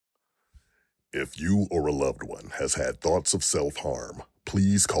If you or a loved one has had thoughts of self-harm,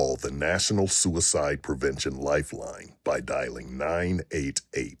 please call the National Suicide Prevention Lifeline by dialing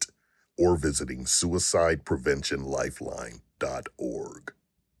 988 or visiting suicidepreventionlifeline.org.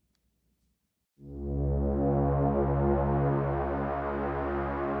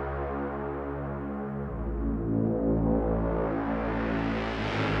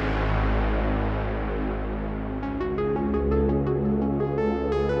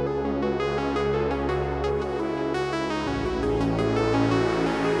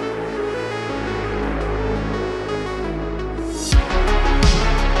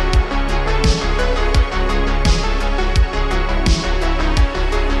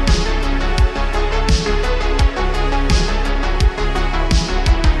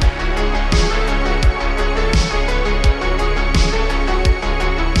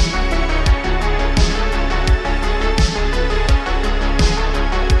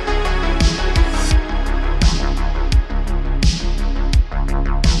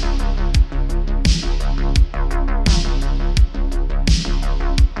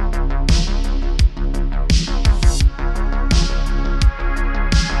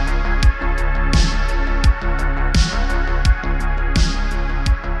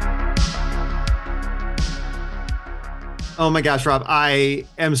 Oh my gosh, Rob, I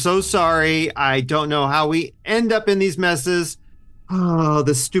am so sorry. I don't know how we end up in these messes. Oh,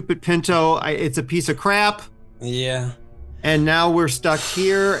 the stupid Pinto. It's a piece of crap. Yeah. And now we're stuck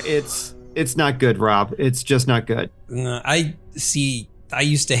here. It's not good, Rob. It's just not good. I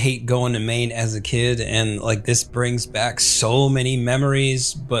used to hate going to Maine as a kid, and like this brings back so many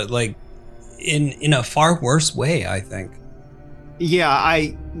memories, but like in a far worse way, I think. Yeah,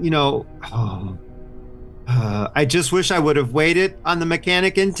 I just wish I would have waited on the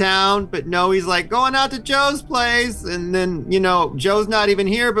mechanic in town, but no, he's like going out to Joe's place. And then, Joe's not even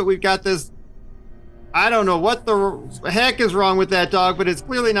here, but we've got this. I don't know what the heck is wrong with that dog, but it's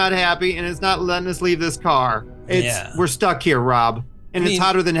clearly not happy and it's not letting us leave this car. We're stuck here, Rob. And it's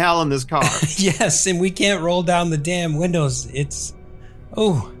hotter than hell in this car. Yes. And we can't roll down the damn windows.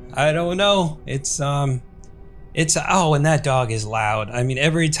 I don't know. And that dog is loud. I mean,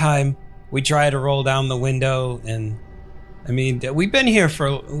 every time we try to roll down the window, and I mean, we've been here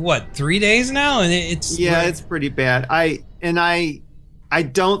for what, 3 days now, and it's pretty bad. I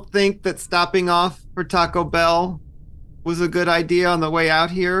don't think that stopping off for Taco Bell was a good idea on the way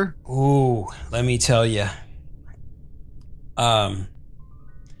out here. Ooh, let me tell you.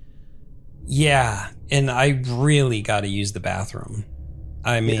 Yeah, and I really got to use the bathroom.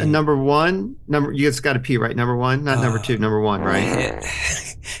 I mean, number one, you just got to pee, right? Number one, not number two, number one, right?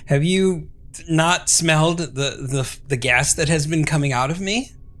 Have you not smelled the gas that has been coming out of me?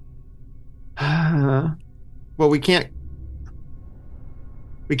 Well, we can't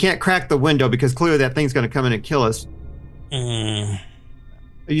crack the window because clearly that thing's going to come in and kill us. Are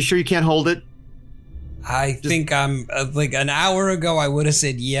you sure you can't hold it? I think I'm like an hour ago I would have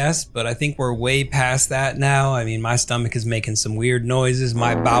said yes, but I think we're way past that now. I mean, my stomach is making some weird noises.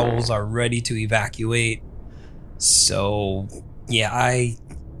 My bowels are ready to evacuate. So, yeah, I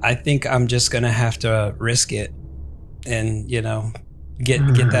think I'm just going to have to risk it and, get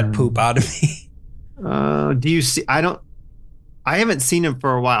that poop out of me. Do you see? I haven't seen him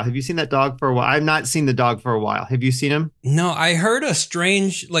for a while. Have you seen that dog for a while? I've not seen the dog for a while. Have you seen him? No, I heard a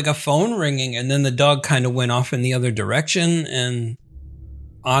strange, like a phone ringing, and then the dog kind of went off in the other direction. And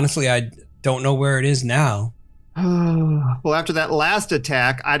honestly, I don't know where it is now. Well, after that last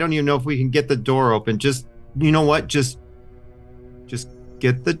attack, I don't even know if we can get the door open. Just, you know what? Just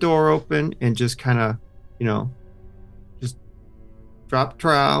get the door open and just kind of, just drop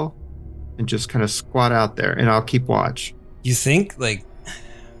trowel and just kind of squat out there, and I'll keep watch. You think? Like,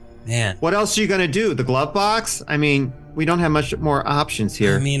 man. What else are you going to do? The glove box? I mean, we don't have much more options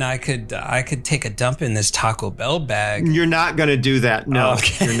here. I mean, I could take a dump in this Taco Bell bag. You're not going to do that. No,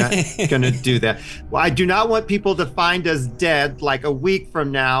 okay. You're not going to do that. Well, I do not want people to find us dead like a week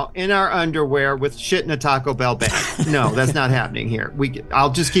from now in our underwear with shit in a Taco Bell bag. No, that's not happening here.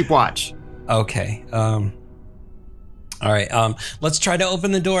 I'll just keep watch. Okay. All right. Let's try to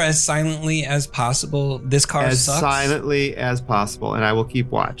open the door as silently as possible. This car sucks. As silently as possible, and I will keep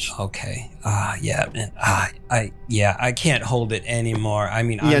watch. Okay. Yeah, man. I can't hold it anymore. I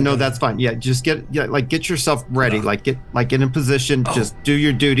mean, that's fine. Yeah, just get yourself ready. Get in a position. Oh. Just do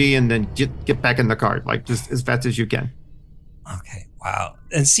your duty, and then get back in the car. Like just as fast as you can. Okay. Wow.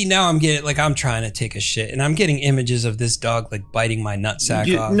 And see, now I'm trying to take a shit, and I'm getting images of this dog like biting my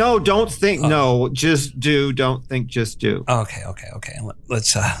nutsack off. No, don't think. No, just do. Don't think. Just do. Okay.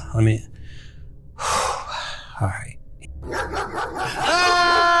 Let's. Let me. All right.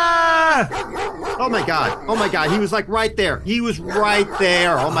 Ah! Oh my God. He was like right there. He was right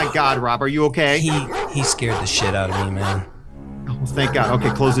there. Oh my God, Rob, are you okay? He scared the shit out of me, man. Oh, thank God.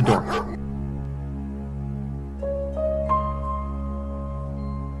 Okay, close the door.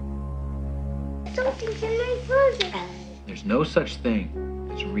 Something's in my closet. There's no such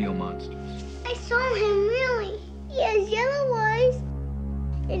thing as real monsters. I saw him really. He has yellow eyes,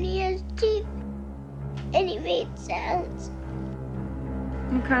 and he has teeth, and he made sounds.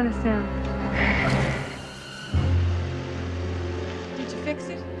 What kind of sound? Did you fix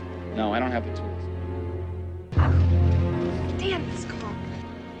it? No, I don't have the tools. Damn this car.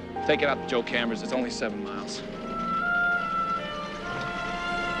 Take it out to Joe Cameras. It's only 7 miles. Well,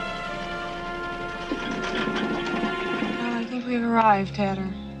 I think we've arrived,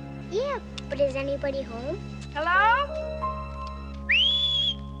 Hatter. Yeah, but is anybody home? Hello?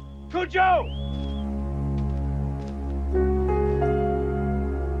 Cujo!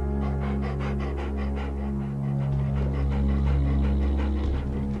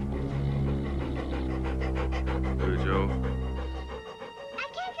 Cujo. I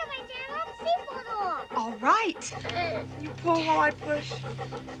can't get my damn seatbelt off. All right. You pull while I push.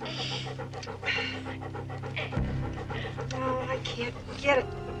 No, I can't get it.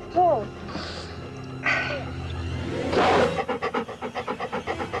 Pull.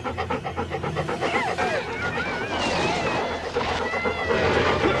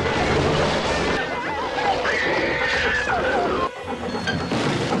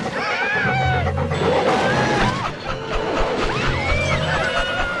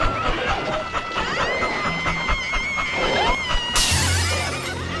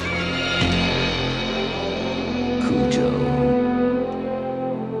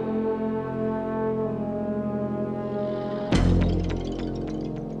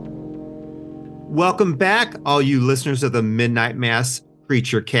 Welcome back, all you listeners of the Midnight Mass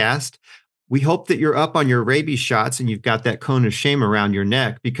Creature Cast. We hope that you're up on your rabies shots and you've got that cone of shame around your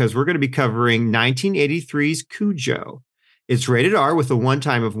neck, because we're going to be covering 1983's Cujo. It's rated R with a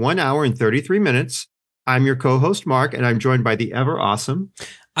one-time of 1 hour and 33 minutes. I'm your co-host, Mark, and I'm joined by the ever awesome.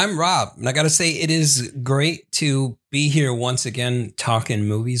 I'm Rob, and I got to say, it is great to be here once again talking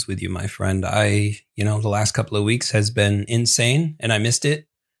movies with you, my friend. The last couple of weeks has been insane, and I missed it,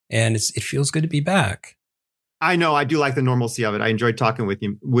 and it feels good to be back. I know. I do like the normalcy of it. I enjoyed talking with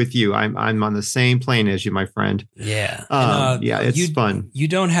you. I'm on the same plane as you, my friend. Yeah. It's fun. You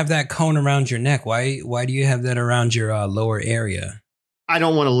don't have that cone around your neck. Why do you have that around your lower area? I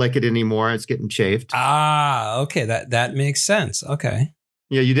don't want to lick it anymore. It's getting chafed. Ah, okay. That makes sense. Okay.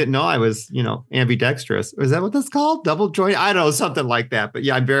 Yeah, you didn't know I was, ambidextrous. Is that what that's called? Double joint? I don't know, something like that. But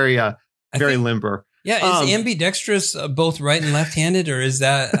yeah, I'm very limber. Yeah, is ambidextrous both right and left-handed, or is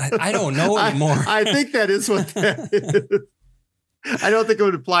that I don't know anymore. I think that is what that is. I don't think it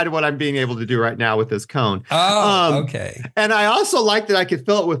would apply to what I'm being able to do right now with this cone. Oh, okay. And I also like that I could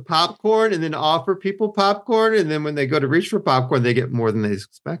fill it with popcorn and then offer people popcorn. And then when they go to reach for popcorn, they get more than they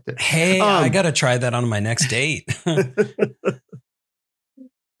expected. Hey, I got to try that on my next date.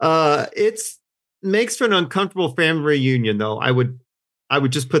 It makes for an uncomfortable family reunion, though. I would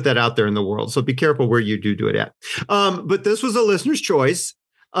just put that out there in the world. So be careful where you do it at. But this was a listener's choice.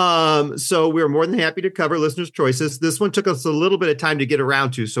 So we're more than happy to cover listeners' choices. This one took us a little bit of time to get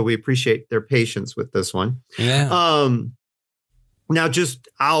around to, so we appreciate their patience with this one. Yeah. Now,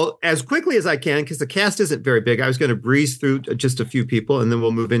 I'll as quickly as I can, because the cast isn't very big. I was going to breeze through just a few people, and then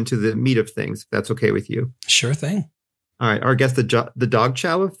we'll move into the meat of things, if that's okay with you. Sure thing. All right, or I guess the dog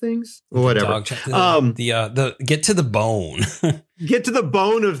chow of things, or whatever. The get to the bone. Get to the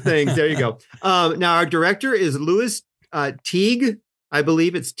bone of things. There you go. Now our director is Louis Teague. I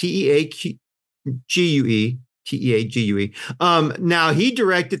believe it's Teague. Teague. Now he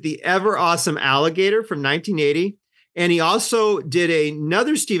directed the ever awesome Alligator from 1980, and he also did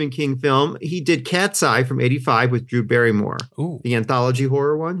another Stephen King film. He did Cat's Eye from 85 with Drew Barrymore. Ooh. The anthology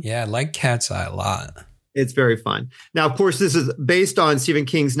horror one. Yeah, I like Cat's Eye a lot. It's very fun. Now, of course, this is based on Stephen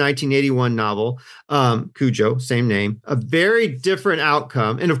King's 1981 novel, Cujo, same name. A very different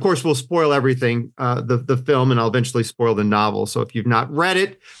outcome. And of course, we'll spoil everything, the film, and I'll eventually spoil the novel. So if you've not read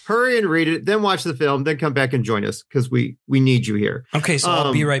it, hurry and read it, then watch the film, then come back and join us, because we need you here. Okay, so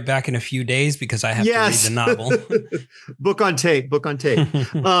I'll be right back in a few days because I have to read the novel. Book on tape.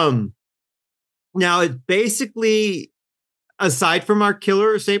 Now, it basically, aside from our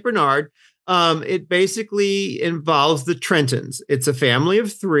killer, St. Bernard, it basically involves the Trentons. It's a family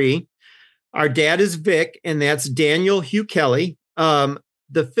of three. Our dad is Vic, and that's Daniel Hugh Kelly.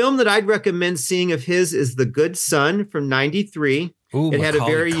 The film that I'd recommend seeing of his is The Good Son from 93. Ooh, it had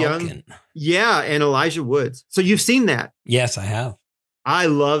Macaulay a very Culkin. and Elijah Woods. So you've seen that? Yes, I have. I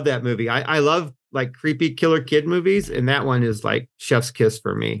love that movie. I love like creepy killer kid movies, and that one is like chef's kiss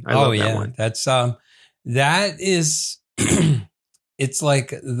for me. I love that one. That's that is it's like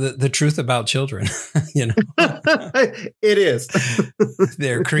the truth about children, you know. It is.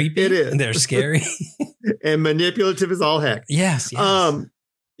 They're creepy. It is. They're scary. And manipulative as all heck. Yes.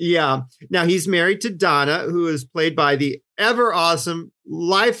 Yeah. Now he's married to Donna, who is played by the ever awesome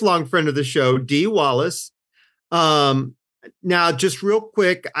lifelong friend of the show, Dee Wallace. Now, just real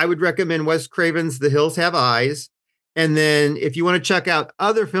quick, I would recommend Wes Craven's The Hills Have Eyes. And then if you want to check out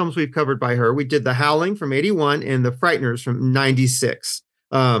other films we've covered by her, we did The Howling from 81 and The Frighteners from 96.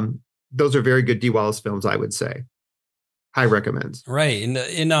 Those are very good Dee Wallace films, I would say. High recommends. Right. And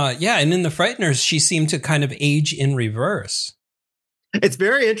in The Frighteners, she seemed to kind of age in reverse. It's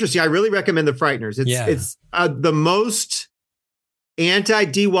very interesting. I really recommend The Frighteners. It's the most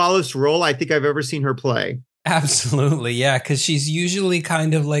anti-Dee Wallace role I think I've ever seen her play. Absolutely. Yeah. Because she's usually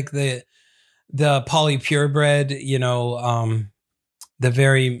kind of like the Polly Purebred, you know, the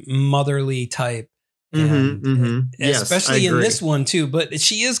very motherly type. And Yes, especially in this one too. But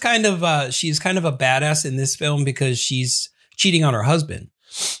she is kind of she's kind of a badass in this film because she's cheating on her husband.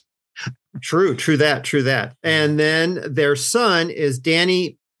 True that. And then their son is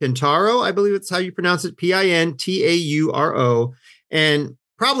Danny Pintaro, I believe it's how you pronounce it, Pintauro. And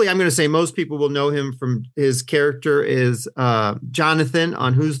probably I'm going to say most people will know him from his character is Jonathan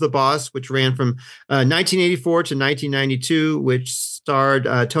on Who's the Boss, which ran from 1984 to 1992, which starred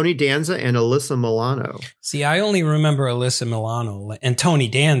Tony Danza and Alyssa Milano. See, I only remember Alyssa Milano and Tony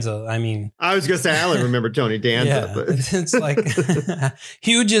Danza. I mean, I was going to say I only remember Tony Danza. Yeah, but it's like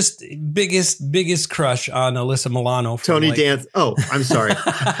hugest, biggest crush on Alyssa Milano. Tony Danza. Oh, I'm sorry.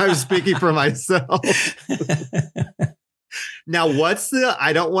 I was speaking for myself. Now,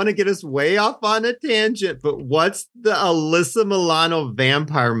 I don't want to get us way off on a tangent, but what's the Alyssa Milano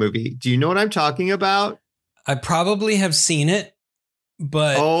vampire movie? Do you know what I'm talking about? I probably have seen it,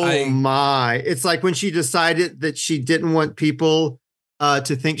 but my. It's like when she decided that she didn't want people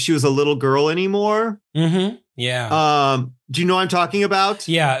to think she was a little girl anymore. Mm-hmm. Yeah. Do you know what I'm talking about?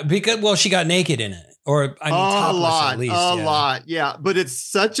 Yeah, because, she got naked in it. Or I mean, topless at least. A lot, yeah. But it's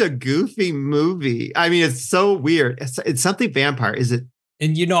such a goofy movie. I mean, it's so weird. It's something vampire, is it?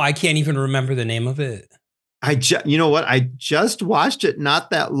 And I can't even remember the name of it. You know what? I just watched it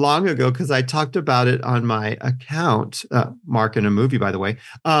not that long ago because I talked about it on my account. Mark in a movie, by the way.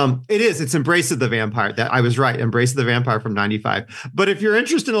 It's Embrace of the Vampire. That I was right. Embrace of the Vampire from 95. But if you're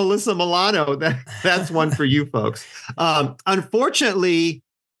interested in Alyssa Milano, that's one for you folks. Unfortunately,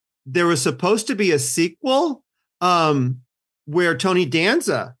 there was supposed to be a sequel where Tony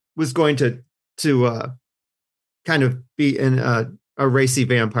Danza was going to kind of be in a racy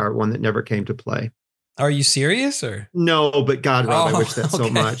vampire, one that never came to play. Are you serious or? No, but God, Rob, I wish that so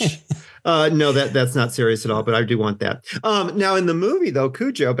much. No, that's not serious at all, but I do want that. Now in the movie though,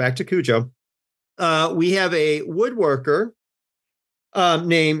 Cujo, back to Cujo, we have a woodworker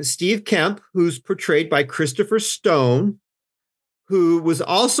named Steve Kemp, who's portrayed by Christopher Stone, who was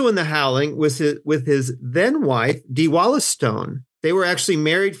also in The Howling with his then wife, Dee Wallace Stone. They were actually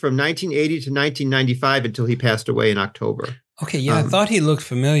married from 1980 to 1995 until he passed away in October. Okay, yeah, I thought he looked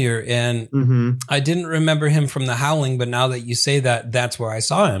familiar, and I didn't remember him from The Howling, but now that you say that, that's where I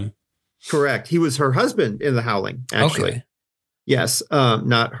saw him. Correct. He was her husband in The Howling, actually. Okay. Yes,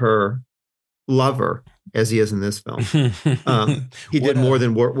 not her lover, as he is in this film. He did more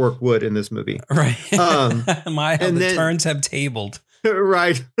than work wood in this movie. Right. The turns have tabled.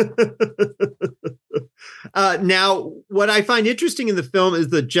 Right. Now, what I find interesting in the film is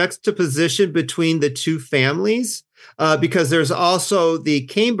the juxtaposition between the two families, because there's also the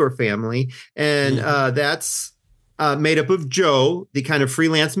Camber family, and that's made up of Joe, the kind of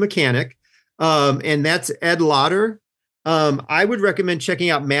freelance mechanic, and that's Ed Lauder. I would recommend checking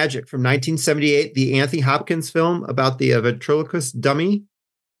out Magic from 1978, the Anthony Hopkins film about the ventriloquist dummy.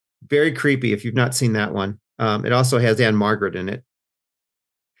 Very creepy if you've not seen that one. It also has Anne Margaret in it.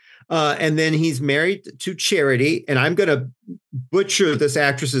 And then he's married to Charity, and I'm going to butcher this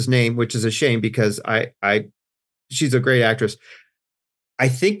actress's name, which is a shame because she's a great actress. I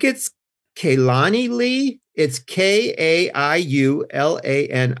think it's Kailani Lee. It's Kaiulani,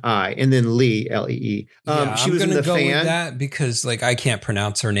 and then Lee, Lee. She was in The Fan. With that because I can't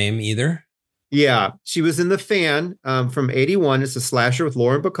pronounce her name either. Yeah, she was in The Fan from 81. It's a slasher with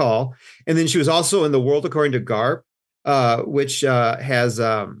Lauren Bacall, and then she was also in The World According to Garp, which has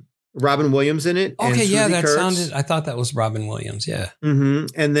Robin Williams in it. Okay, yeah, that sounded. I thought that was Robin Williams. Yeah. Mm-hmm.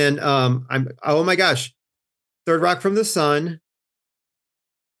 And then oh my gosh, Third Rock from the Sun.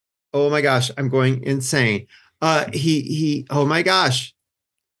 Oh my gosh, I'm going insane. Oh my gosh.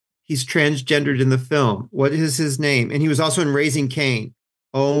 he's transgendered in the film. What is his name? And he was also in Raising Cain.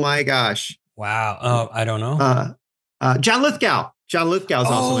 Oh my gosh. Wow. I don't know. John Lithgow. John Lithgow is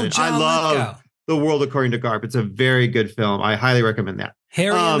also in it. I love The World According to Garp. It's a very good film. I highly recommend that.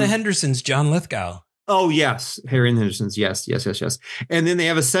 Harry and the Hendersons, John Lithgow. Oh, yes. Harry and the Hendersons. Yes. And then they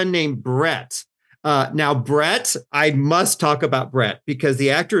have a son named Brett. Now, Brett, I must talk about Brett because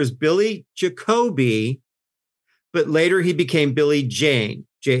the actor is Billy Jacoby, but later he became Billy Jane,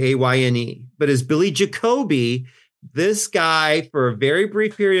 Jayne. But as Billy Jacoby, this guy, for a very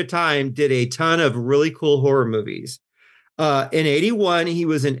brief period of time, did a ton of really cool horror movies. In 81, he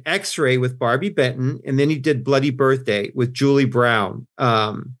was in X-Ray with Barbie Benton, and then he did Bloody Birthday with Julie Brown,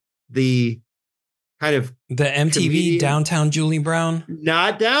 the kind of the MTV comedian. Downtown Julie Brown.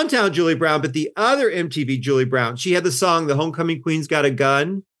 Not Downtown Julie Brown, but the other MTV Julie Brown. She had the song "The Homecoming Queen's Got a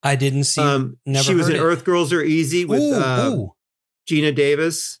Gun." I didn't see. Never. She was in it. Earth Girls Are Easy with Gina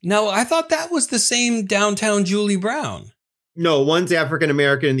Davis. No, I thought that was the same Downtown Julie Brown. No, one's African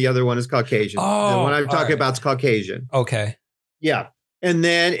American and the other one is Caucasian. Oh, the one I'm talking about is Caucasian. Okay. Yeah. And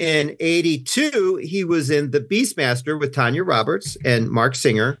then in 82, he was in The Beastmaster with Tanya Roberts and Mark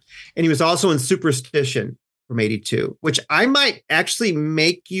Singer. And he was also in Superstition from 82, which I might actually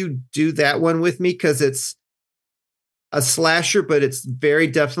make you do that one with me because it's a slasher, but it's very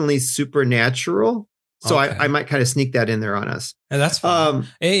definitely supernatural. So Okay. I might kind of sneak that in there on us. Yeah, that's fine.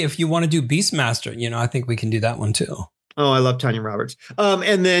 Hey, if you want to do Beastmaster, I think we can do that one too. Oh, I love Tanya Roberts.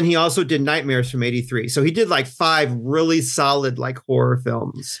 And then he also did Nightmares from 83. So he did like 5 really solid like horror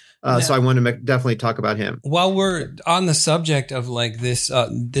films. So I want to definitely talk about him. While we're on the subject of like this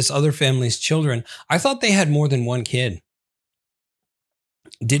other family's children, I thought they had more than one kid.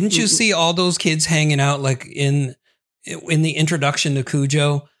 Didn't you see all those kids hanging out like in the introduction to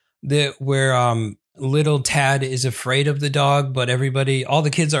Cujo, where little Tad is afraid of the dog, but all the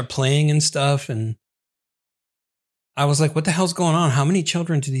kids are playing and stuff, and I was like, what the hell's going on? How many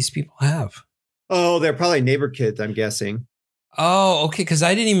children do these people have? Oh, they're probably neighbor kids, I'm guessing. Oh, okay. Because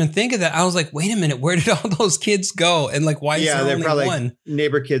I didn't even think of that. I was like, wait a minute, where did all those kids go? And like, why is there they're only probably one?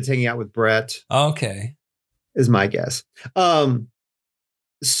 Neighbor kids hanging out with Brett. Okay. Is my guess.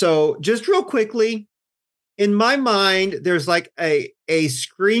 So just real quickly, in my mind, there's like a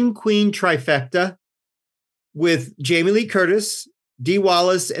Scream Queen trifecta with Jamie Lee Curtis, Dee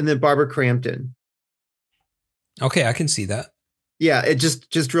Wallace, and then Barbara Crampton. Okay, I can see that. Yeah, it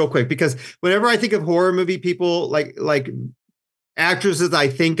just real quick, because whenever I think of horror movie people, like actresses I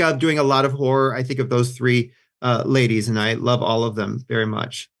think of doing a lot of horror, I think of those 3 ladies, and I love all of them very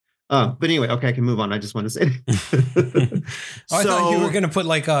much. But anyway, okay, I can move on. I just want to say. I thought you were going to put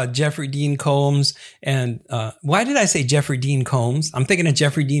like Jeffrey Dean Combs and why did I say Jeffrey Dean Combs? I'm thinking of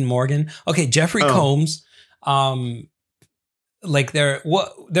Jeffrey Dean Morgan. Okay, Jeffrey Combs. Like their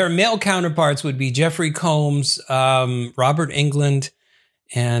male counterparts would be Jeffrey Combs, Robert Englund,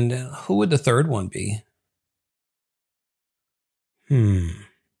 and who would the third one be?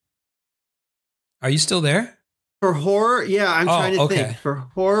 Are you still there? For horror? Yeah, I'm trying to think. For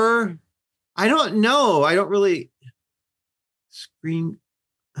horror, I don't know. I don't really scream.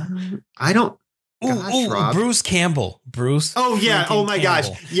 I don't. Gosh, Rob. Bruce Campbell. Bruce. Oh yeah. Oh my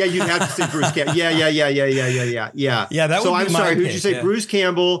Campbell. gosh. Yeah, you have to say Bruce Campbell. Yeah. Yeah, that so would be I'm sorry. Who'd pick, you say? yeah. Bruce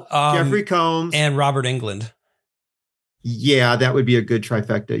Campbell, Jeffrey Combs, and Robert Englund. Yeah, that would be a good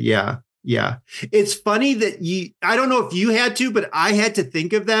trifecta. Yeah. It's funny that I don't know if you had to, but I had to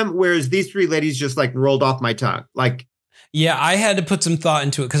think of them, whereas these 3 ladies just like rolled off my tongue. Like, yeah, I had to put some thought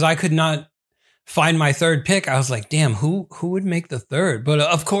into it because I could not find my third pick. I was like, damn, who would make the third? But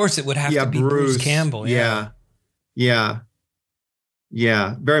of course it would have to be Bruce Campbell. Yeah.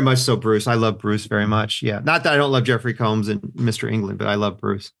 Very much so, Bruce. I love Bruce very much. Yeah. Not that I don't love Jeffrey Combs and Mr. England, but I love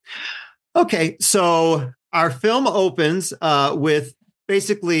Bruce. Okay. So our film opens with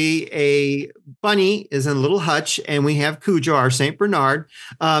basically a bunny is in a little hutch, and we have Cujo, our Saint Bernard,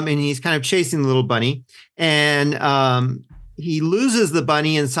 and he's kind of chasing the little bunny, and he loses the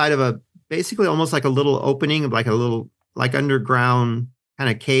bunny inside of basically almost like a little opening of like a little like underground kind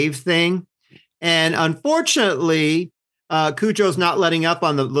of cave thing. And unfortunately, Cujo's not letting up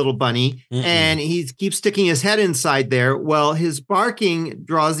on the little bunny, and he keeps sticking his head inside there. Well, his barking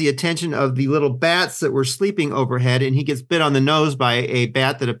draws the attention of the little bats that were sleeping overhead, and he gets bit on the nose by a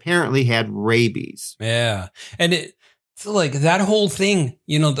bat that apparently had rabies. Yeah. And it's like that whole thing,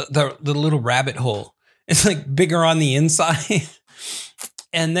 the little rabbit hole, it's like bigger on the inside.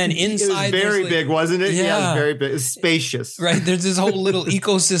 And then inside, it was very big, wasn't it? Yeah, it was very big. It's spacious. Right. There's this whole little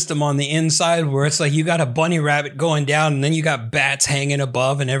ecosystem on the inside where it's like you got a bunny rabbit going down, and then you got bats hanging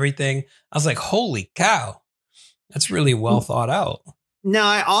above and everything. I was like, holy cow, that's really well thought out. Now,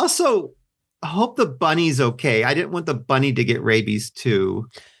 I also hope the bunny's okay. I didn't want the bunny to get rabies too.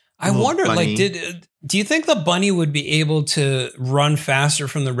 I wonder, bunny. do you think the bunny would be able to run faster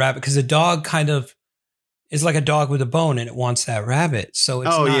from the rabbit? Because the dog kind of is like a dog with a bone and it wants that rabbit. So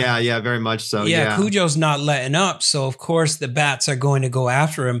it's yeah, very much so. Yeah, Cujo's not letting up. So of course the bats are going to go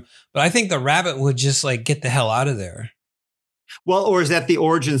after him. But I think the rabbit would just like get the hell out of there. Well, or is that the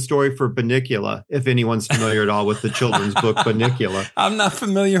origin story for Bunnicula? If anyone's familiar at all with the children's book Bunnicula. I'm not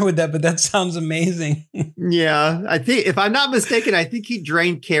familiar with that, but that sounds amazing. Yeah, I think if I'm not mistaken, I think he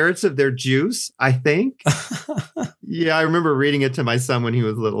drained carrots of their juice. I think. Yeah, I remember reading it to my son when he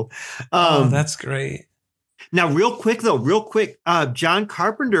was little. That's great. Now, real quick, John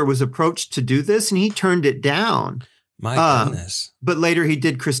Carpenter was approached to do this and he turned it down. My goodness. But later he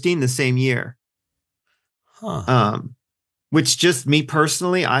did Christine the same year. Huh. Which just me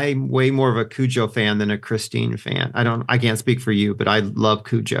personally, I'm way more of a Cujo fan than a Christine fan. I can't speak for you, but I love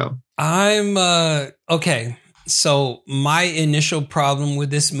Cujo. I'm okay. So my initial problem with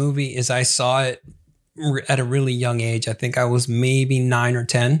this movie is I saw it at a really young age. I think I was maybe 9 or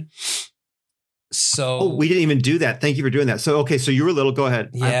 10. So we didn't even do that. Thank you for doing that. So, okay. So you were little. Go ahead.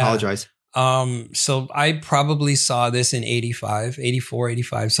 Yeah. I apologize. So I probably saw this in 85, 84,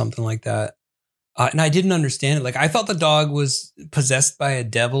 85, something like that. And I didn't understand it. Like I thought the dog was possessed by a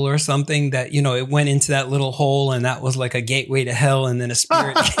devil or something that, it went into that little hole and that was like a gateway to hell. And then a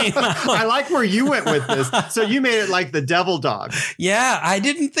spirit came out. I like where you went with this. So you made it like the devil dog. Yeah. I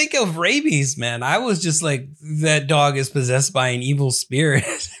didn't think of rabies, man. I was just like, that dog is possessed by an evil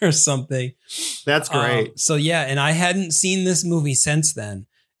spirit or something. That's great. So yeah. And I hadn't seen this movie since then.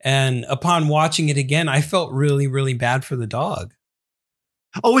 And upon watching it again, I felt really, really bad for the dog.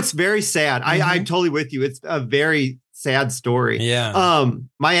 Oh, it's very sad. Mm-hmm. I'm totally with you. It's a very sad story. Yeah.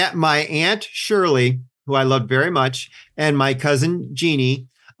 My Aunt Shirley, who I loved very much, and my cousin Jeannie,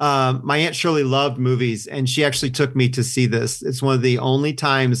 my Aunt Shirley loved movies, and she actually took me to see this. It's one of the only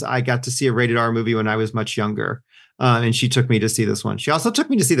times I got to see a rated R movie when I was much younger. And she took me to see this one. She also took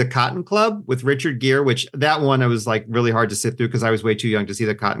me to see The Cotton Club with Richard Gere, which that one I was like really hard to sit through because I was way too young to see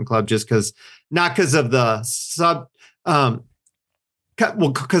The Cotton Club, just not because of the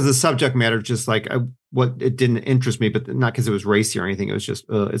because the subject matter, just like what it didn't interest me, but not because it was racy or anything. It was just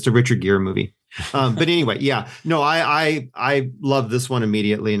it's a Richard Gere movie. But anyway, yeah, no, I loved this one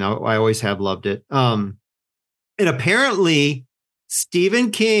immediately, and I always have loved it. And apparently, Stephen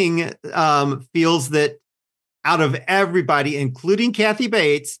King feels that out of everybody, including Kathy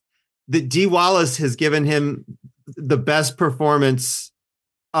Bates, that Dee Wallace has given him the best performance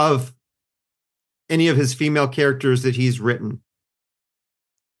of any of his female characters that he's written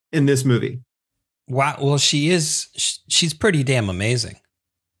in this movie. Wow. Well, she's pretty damn amazing.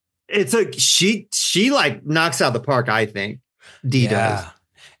 She like knocks out the park, I think. Dee does.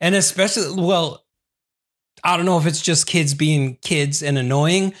 And especially, well, I don't know if it's just kids being kids and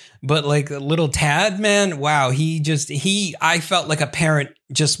annoying, but like little Tad, man, wow. I felt like a parent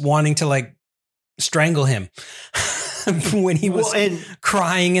just wanting to like strangle him when he was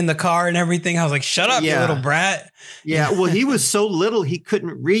crying in the car and everything. I was like, shut up, you little brat. Yeah. Well, he was so little, he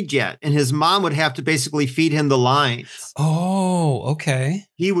couldn't read yet. And his mom would have to basically feed him the lines. Oh, okay.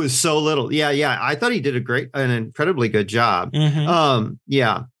 He was so little. Yeah. I thought he did an incredibly good job. Mm-hmm.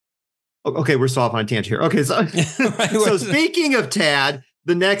 Yeah. Okay. We're still off on a tangent here. Okay. So, so speaking of Tad,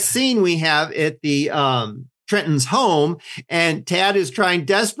 the next scene we have at the, Trenton's home, and Tad is trying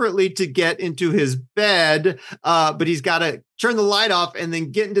desperately to get into his bed, but he's got to turn the light off and then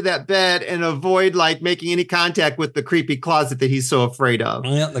get into that bed and avoid like making any contact with the creepy closet that he's so afraid of.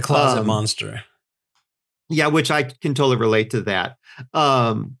 Yeah, the closet monster. Yeah, which I can totally relate to that.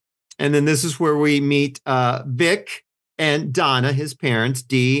 And then this is where we meet Vic and Donna, his parents,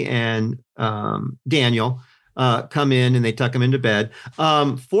 Dee and Daniel. Come in and they tuck him into bed.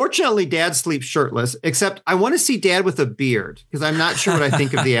 Fortunately, Dad sleeps shirtless, except I want to see Dad with a beard because I'm not sure what I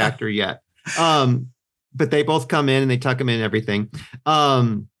think of the actor yet. But they both come in and they tuck him in and everything.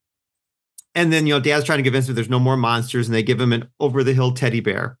 And then, Dad's trying to convince him there's no more monsters, and they give him an over-the-hill teddy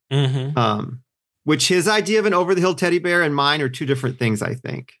bear. Mm-hmm. Which his idea of an over-the-hill teddy bear and mine are two different things, I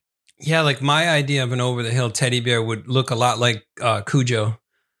think. Yeah, like my idea of an over-the-hill teddy bear would look a lot like Cujo.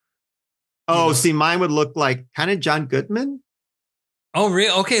 Oh, see, mine would look like kind of John Goodman. Oh,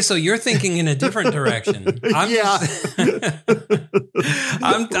 really? Okay, so you're thinking in a different direction. I'm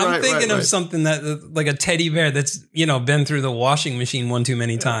thinking of something that like a teddy bear that's, been through the washing machine one too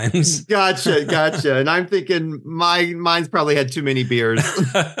many times. Gotcha. And I'm thinking mine's probably had too many beers.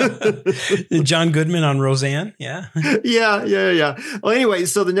 John Goodman on Roseanne. Yeah. Yeah. Well, anyway,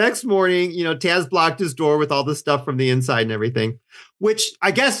 so the next morning, Taz blocked his door with all the stuff from the inside and everything. which I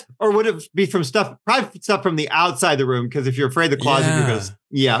guess, or would it be from probably stuff from the outside the room? Because if you're afraid of the closet, you're going to,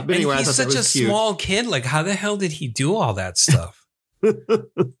 yeah. But anyway, he's I thought such that was a cute. small kid. Like, how the hell did he do all that stuff?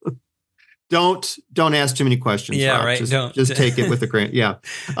 Don't ask too many questions. Yeah, Rob. right. Just take it with a grain. Yeah.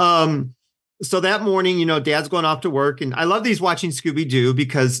 So that morning, Dad's going off to work, and I love these watching Scooby-Doo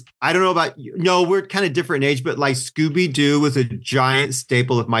because I don't know about you. No, we're kind of different in age, but like Scooby-Doo was a giant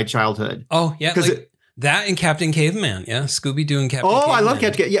staple of my childhood. Oh yeah, that and Captain Caveman. Yeah, Scooby-Doo and Captain Caveman. I love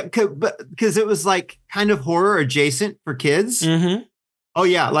Captain Caveman. Yeah, because it was like kind of horror adjacent for kids. Mm-hmm. Oh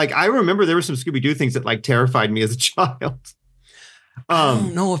yeah, like I remember there were some Scooby-Doo things that like terrified me as a child. I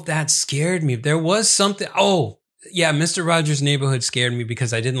don't know if that scared me. There was something. Oh yeah, Mr. Rogers' Neighborhood scared me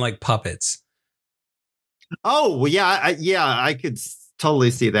because I didn't like puppets. Oh, well, yeah, I could totally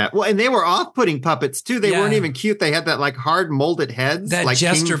see that. Well, and they were off-putting puppets too. They weren't even cute. They had that like hard molded heads, that like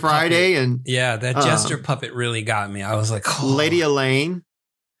Jester King Friday, puppet. and that Jester puppet really got me. I was like, Lady Elaine.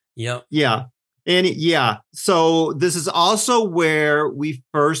 Yep. Yeah, and so this is also where we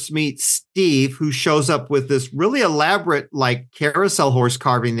first meet Steve, who shows up with this really elaborate like carousel horse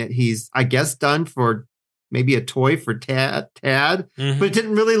carving that he's, I guess, done for. Maybe a toy for Tad, mm-hmm. But it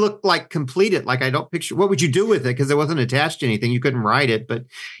didn't really look like completed. Like I don't picture, what would you do with it? Because it wasn't attached to anything. You couldn't ride it. But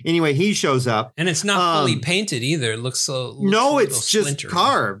anyway, he shows up. And it's not fully painted either. It looks so. No, it's just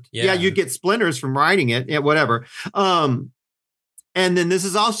carved. Yeah, you get splinters from riding it. Yeah, whatever. And then this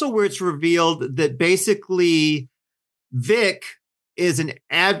is also where it's revealed that basically Vic is an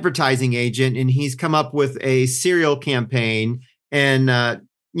advertising agent and he's come up with a cereal campaign. And,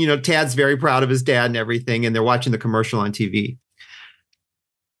 Tad's very proud of his dad and everything, and they're watching the commercial on TV.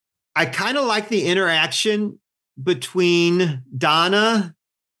 I kind of like the interaction between Donna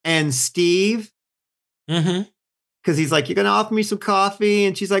and Steve. Mm-hmm. Because he's like, you're going to offer me some coffee?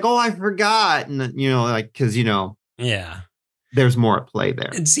 And she's like, oh, I forgot. And, because, yeah, there's more at play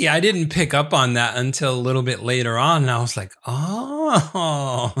there. And see, I didn't pick up on that until a little bit later on. And I was like,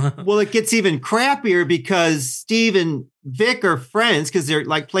 oh. Well, it gets even crappier because Steve and Vic are friends because they're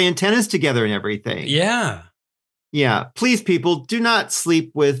like playing tennis together and everything. Yeah. Yeah. Please, people, do not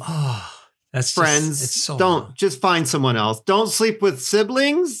sleep with that's friends. Just find someone else. Don't sleep with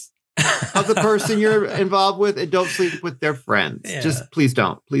siblings of the person you're involved with, and don't sleep with their friends. Yeah. Just please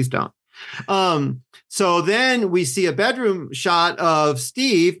don't. Please don't. So then we see a bedroom shot of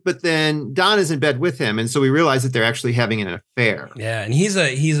Steve, but then Donna's in bed with him. And so we realize that they're actually having an affair. Yeah. And he's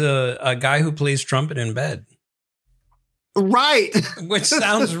a guy who plays trumpet in bed. Right. Which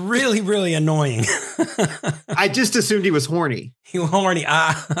sounds really, really annoying. I just assumed he was horny. He was horny.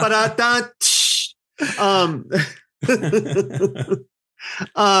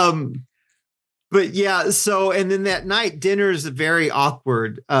 But yeah, so, and then that night, dinner is very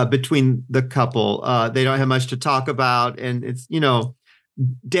awkward between the couple. They don't have much to talk about. And it's,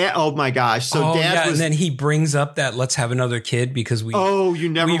 Dad, oh my gosh. So Dad was, and then he brings up that let's have another kid because you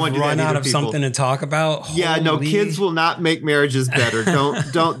never want to run out of people. Something to talk about. Yeah, no, kids will not make marriages better.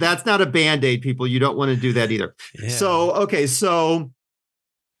 Don't, that's not a Band-Aid, people. You don't want to do that either. Yeah. So, okay. So,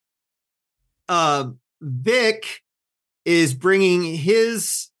 Vic is bringing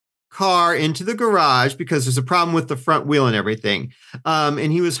his car into the garage because there's a problem with the front wheel and everything.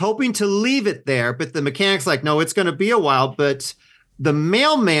 And he was hoping to leave it there, but the mechanic's like, no, it's going to be a while. But the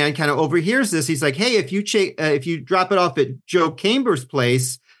mailman kind of overhears this. He's like, hey, if you drop it off at Joe Camber's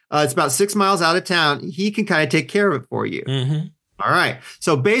place, it's about 6 miles out of town. He can kind of take care of it for you. Mm-hmm. All right.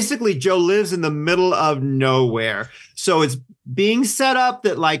 So basically Joe lives in the middle of nowhere. So it's being set up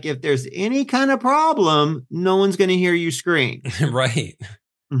that like, if there's any kind of problem, no one's going to hear you scream. Right.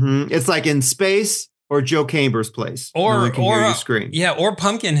 Mm-hmm. It's like in space or Joe Camber's place. Or hear you scream. Yeah, or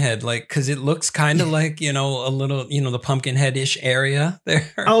Pumpkinhead, like, because it looks kind of like, a little, the Pumpkinhead-ish area there.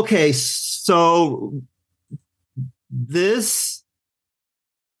 Okay, so Dead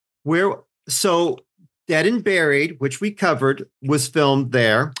and Buried, which we covered, was filmed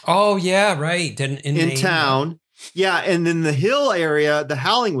there. Oh, yeah, right. In town. Yeah, and then the Hill area, The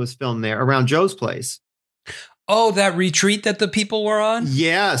Howling was filmed there around Joe's place. Oh, that retreat that the people were on?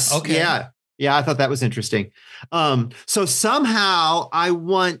 Yes. Okay. Yeah. Yeah, I thought that was interesting. So somehow I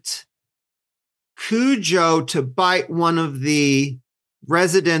want Cujo to bite one of the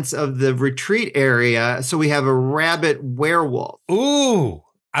residents of the retreat area. So we have a rabbit werewolf. Ooh,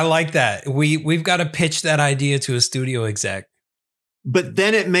 I like that. We've got to pitch that idea to a studio exec. But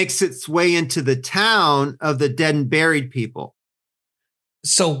then it makes its way into the town of the dead and buried people.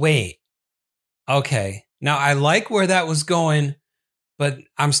 So wait. Okay. Now, I like where that was going, but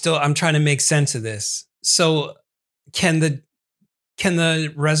I'm trying to make sense of this. So can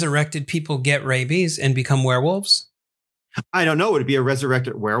the resurrected people get rabies and become werewolves? I don't know. Would it be a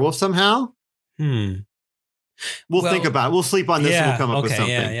resurrected werewolf somehow? We'll think about it. We'll sleep on this and we'll come up with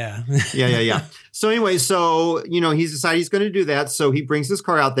something. Yeah. So anyway, he's decided he's going to do that. So he brings his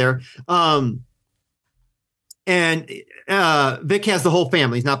car out there. And Vic has the whole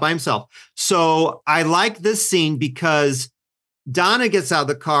family. He's not by himself. So I like this scene because Donna gets out of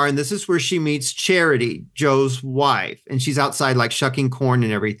the car, and this is where she meets Charity, Joe's wife. And she's outside like shucking corn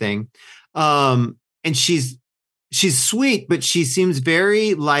and everything. And she's sweet, but she seems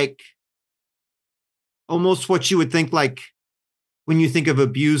very like almost what you would think like when you think of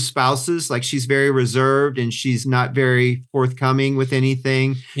abused spouses, like she's very reserved and she's not very forthcoming with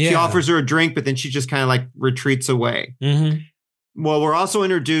anything. Yeah. She offers her a drink, but then she just kind of like retreats away. Mm-hmm. Well, we're also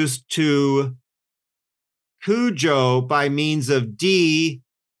introduced to Cujo by means of Donna.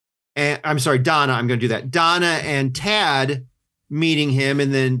 I'm going to do that. Donna and Tad meeting him.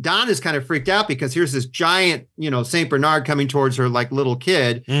 And then Donna's kind of freaked out because here's this giant, St. Bernard coming towards her like little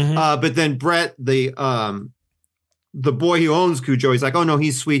kid. Mm-hmm. But then Brett, the boy who owns Cujo, he's like, oh no,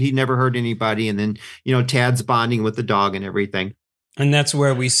 he's sweet. He never hurt anybody. And then, Tad's bonding with the dog and everything. And that's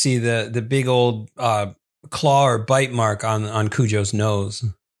where we see the big old claw or bite mark on Cujo's nose.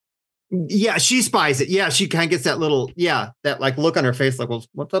 Yeah, she spies it. Yeah, she kind of gets that little, that like look on her face, like, well,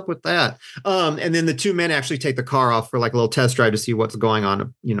 what's up with that? And then the two men actually take the car off for like a little test drive to see what's going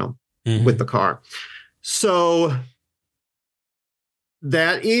on, mm-hmm. with the car. So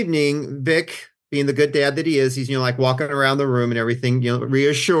that evening, Vic, being the good dad that he is, he's, like walking around the room and everything,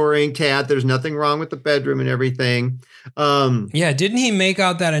 reassuring Tad there's nothing wrong with the bedroom and everything. Didn't he make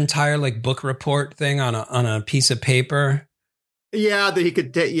out that entire like book report thing on a piece of paper? Yeah, that he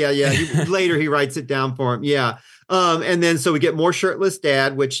could. Later, he writes it down for him. Yeah. And then so we get more shirtless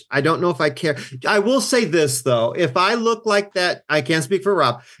dad, which I don't know if I care. I will say this, though. If I look like that, I can't speak for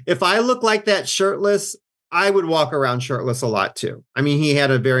Rob. If I look like that shirtless, I would walk around shirtless a lot, too. I mean, he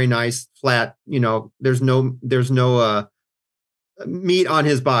had a very nice flat, there's no meat on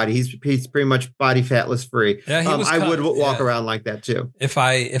his body. He's pretty much body fatless free. Yeah, I would walk around like that, too. If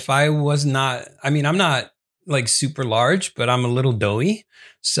I was not, I mean, I'm not like super large, but I'm a little doughy.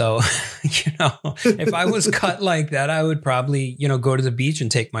 So, if I was cut like that, I would probably, go to the beach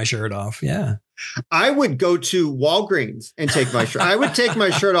and take my shirt off. Yeah. I would go to Walgreens and take my shirt. I would take my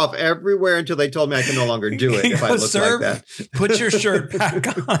shirt off everywhere until they told me I can no longer do it if I look like that. Put your shirt back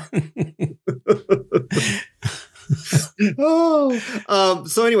on.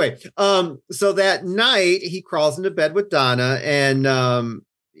 So anyway, so that night he crawls into bed with Donna and,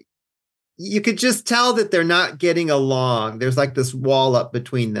 you could just tell that they're not getting along. There's like this wall up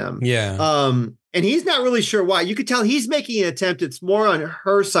between them. Yeah. And he's not really sure why. You could tell he's making an attempt. It's more on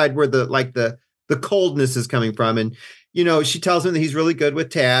her side where the coldness is coming from. And, she tells him that he's really good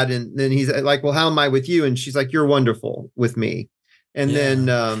with Tad. And then he's like, well, how am I with you? And she's like, you're wonderful with me. And then,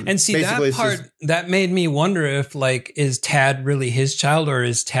 and see that part that made me wonder if like, is Tad really his child or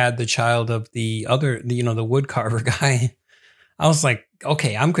is Tad the child of the other, the woodcarver guy? I was like,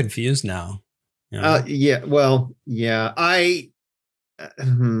 okay, I'm confused now. I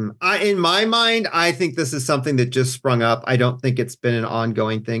in my mind, I think this is something that just sprung up. I don't think it's been an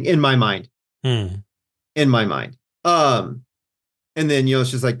ongoing thing in my mind. In my mind. And then,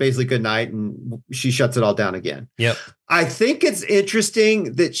 it's just like basically good night and she shuts it all down again. Yep. I think it's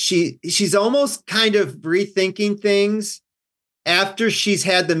interesting that she's almost kind of rethinking things after she's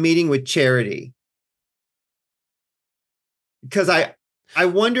had the meeting with Charity. Because I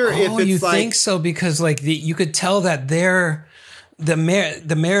wonder if it's you think so because like you could tell that the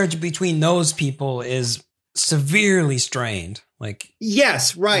marriage between those people is severely strained. Like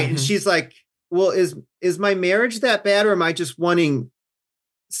yes, right. Mm-hmm. And she's like, well, is my marriage that bad or am I just wanting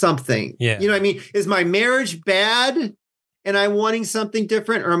something? Yeah. You know what I mean? Is my marriage bad and I'm wanting something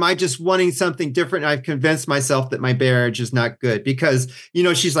different or am I just wanting something different? And I've convinced myself that my marriage is not good because,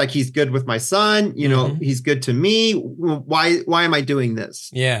 she's like, he's good with my son, mm-hmm. He's good to me. Why am I doing this?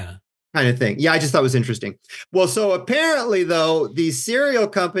 Yeah. Kind of thing. Yeah. I just thought it was interesting. Well, so apparently though, the cereal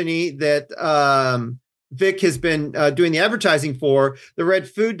company that, Vic has been doing the advertising for, the red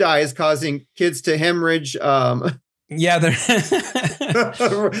food dye is causing kids to hemorrhage, yeah, the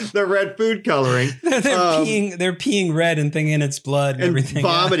red food coloring. They're peeing red and thinking it's blood and everything.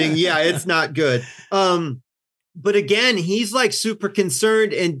 Vomiting. Yeah, it's not good. But again, he's like super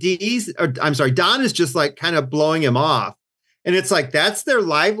concerned and Don is just like kind of blowing him off. And it's like, that's their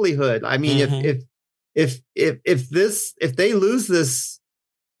livelihood. I mean, mm-hmm. if they lose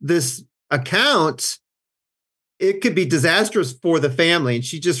this account, it could be disastrous for the family. And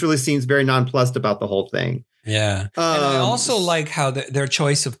she just really seems very nonplussed about the whole thing. Yeah. And I also like how their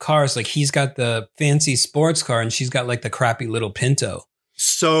choice of cars, like he's got the fancy sports car and she's got like the crappy little Pinto.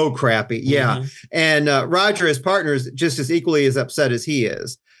 So crappy. Yeah. And Roger, his partner, is just as equally as upset as he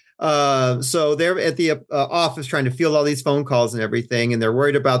is. So they're at the office trying to field all these phone calls and everything. And they're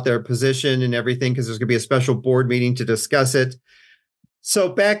worried about their position and everything because there's going to be a special board meeting to discuss it. So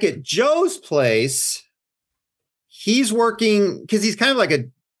back at Joe's place, he's working because he's kind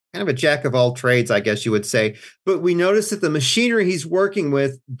of a jack of all trades, I guess you would say. But we notice that the machinery he's working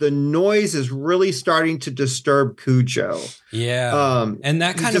with, the noise is really starting to disturb Cujo. Yeah. And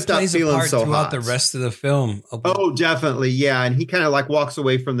that kind of plays a part throughout the rest of the film. Oh, definitely. Yeah. And he kind of like walks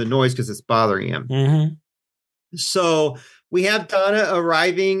away from the noise because it's bothering him. Mm-hmm. So we have Donna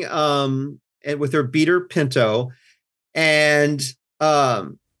arriving and with her beater Pinto. And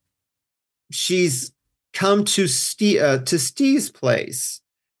she's come to Steve's place.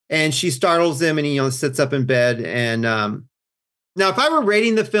 And she startles him and he sits up in bed. And now if I were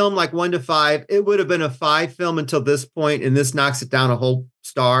rating the film like 1 to 5, it would have been a 5 film until this point, and this knocks it down a whole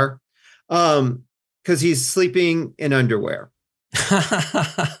star. Because he's sleeping in underwear.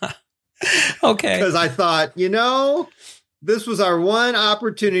 Okay. Because I thought, this was our one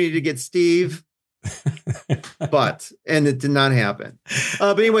opportunity to get Steve. And it did not happen.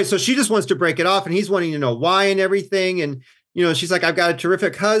 But anyway, so she just wants to break it off, and he's wanting to know why and everything. And she's like, I've got a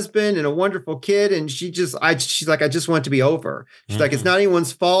terrific husband and a wonderful kid. And she's like, I just want it to be over. She's like, it's not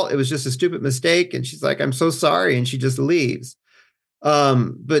anyone's fault. It was just a stupid mistake. And she's like, I'm so sorry. And she just leaves.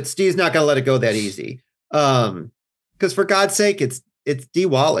 But Steve's not going to let it go that easy. Because for God's sake, it's Dee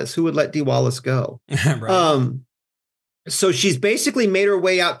Wallace. Who would let Dee Wallace go? Right. So she's basically made her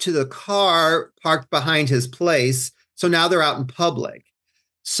way out to the car parked behind his place. So now they're out in public.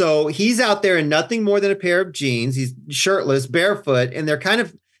 So he's out there in nothing more than a pair of jeans. He's shirtless, barefoot, and they're kind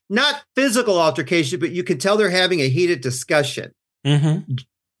of not physical altercation, but you can tell they're having a heated discussion. Mm-hmm.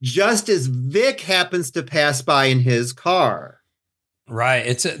 Just as Vic happens to pass by in his car. Right.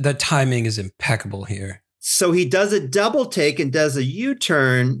 The timing is impeccable here. So he does a double take and does a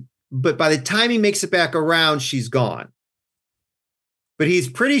U-turn, but by the time he makes it back around, she's gone. But he's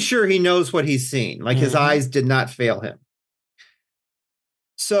pretty sure he knows what he's seen. Like his eyes did not fail him.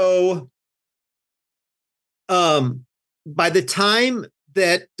 So by the time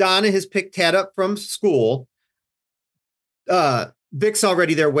that Donna has picked Tad up from school, Vic's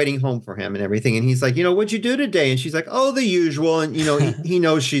already there waiting home for him and everything. And he's like, what'd you do today? And she's like, oh, the usual. And, he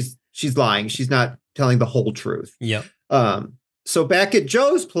knows she's lying. She's not telling the whole truth. Yep. So back at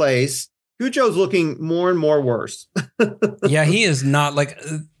Joe's place, Cujo's looking more and more worse. Yeah, he is not like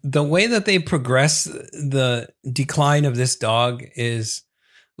the way that they progress the decline of this dog is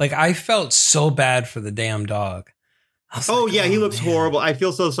like, I felt so bad for the damn dog. He looks horrible. I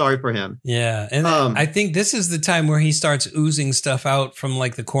feel so sorry for him. Yeah. And I think this is the time where he starts oozing stuff out from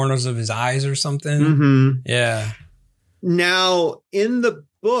like the corners of his eyes or something. Mm-hmm. Yeah. Now, in the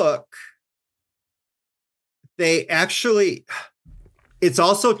book, it's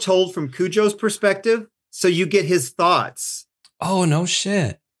also told from Cujo's perspective. So you get his thoughts. Oh, no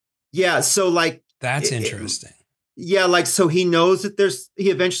shit. Yeah. So like, that's interesting. So he knows that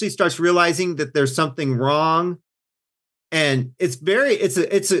he eventually starts realizing that there's something wrong. And I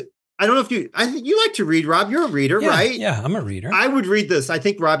don't know if you like to read, Rob. You're a reader, right? Yeah, I'm a reader. I would read this. I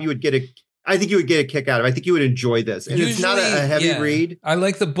think, Rob, you would get a kick out of it. I think you would enjoy this. And usually, it's not a heavy read. I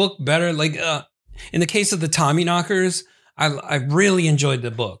like the book better. Like in the case of the Tommyknockers, I really enjoyed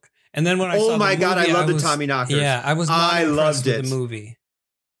the book. And then when I saw the movie, I love the Tommyknockers. Yeah, I loved it. The movie.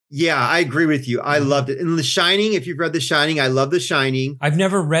 Yeah, I agree with you. I loved it. And The Shining, if you've read The Shining, I love The Shining. I've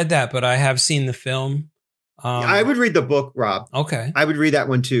never read that, but I have seen the film. I would read the book, Rob. Okay. I would read that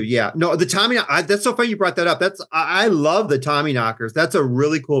one too. Yeah. No, the Tommyknockers. That's so funny you brought that up. I love the Tommyknockers. That's a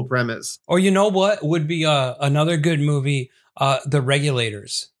really cool premise. Or you know what would be another good movie? The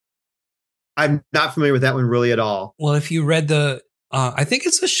Regulators. I'm not familiar with that one really at all. Well, if you read I think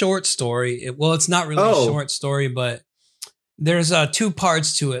it's a short story. It's not really a short story, but there's 2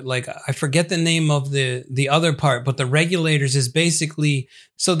 parts to it. Like I forget the name of the other part, but The Regulators is basically,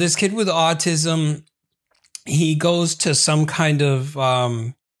 so this kid with autism, he goes to some kind of,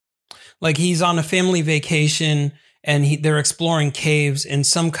 like he's on a family vacation and they're exploring caves and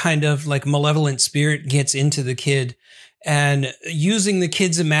some kind of like malevolent spirit gets into the kid. And using the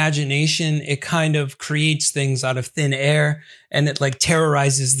kid's imagination, it kind of creates things out of thin air and it like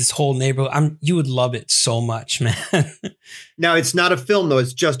terrorizes this whole neighborhood. You would love it so much, man. Now, it's not a film, though.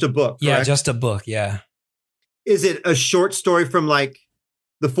 It's just a book. Correct? Yeah, just a book. Yeah. Is it a short story from like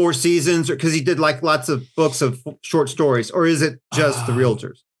the Four Seasons? Or because he did like lots of books of short stories, or is it just The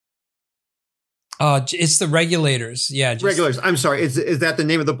Realtors? It's the Regulators. Yeah. Regulars. I'm sorry. Is that the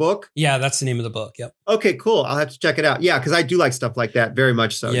name of the book? Yeah, that's the name of the book. Yep. Okay, cool. I'll have to check it out. Yeah, because I do like stuff like that very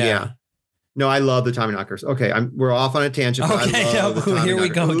much so. Yeah. No, I love the Tommyknockers. Okay, we're off on a tangent. But okay, I love the Tommyknockers. Here we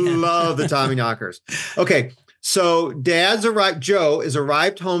go again. Love the Tommyknockers. Okay, so Joe is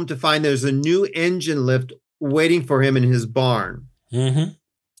arrived home to find there's a new engine lift waiting for him in his barn. Mm-hmm.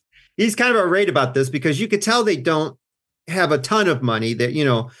 He's kind of irate about this because you could tell they don't have a ton of money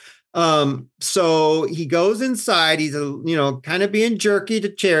that, so he goes inside. He's, kind of being jerky to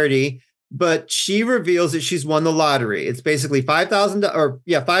Charity, but she reveals that she's won the lottery. It's basically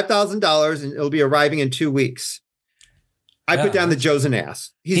 $5,000 and it'll be arriving in 2 weeks. I put down that Joe's an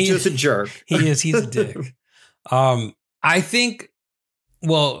ass. He's just a jerk. He is. He's a dick. I think,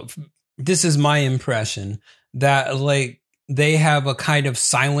 this is my impression that they have a kind of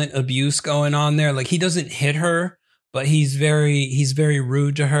silent abuse going on there. Like he doesn't hit her, but he's very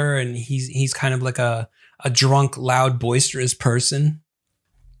rude to her, and he's kind of like a drunk, loud, boisterous person.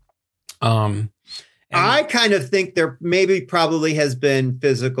 I kind of think there probably has been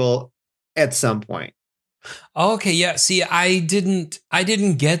physical at some point. Okay, yeah. See, I didn't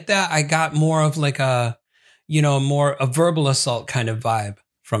get that. I got more of like a verbal assault kind of vibe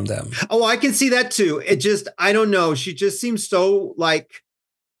from them. Oh, I can see that too. It just, I don't know. She just seems so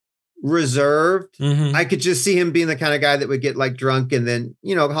reserved. Mm-hmm. I could just see him being the kind of guy that would get drunk and then,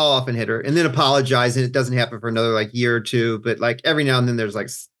 haul off and hit her and then apologize. And it doesn't happen for another year or two. But every now and then there's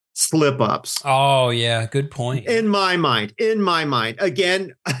slip ups. Oh, yeah. Good point. In my mind.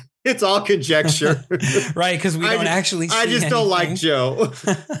 Again, it's all conjecture. Right. Because we don't actually see I just don't like Joe.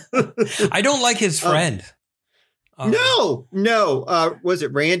 I don't like his friend. No. Was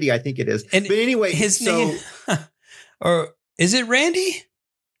it Randy? I think it is. But anyway, his name, or is it Randy?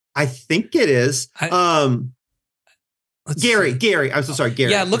 I think it is. Gary. I'm so sorry,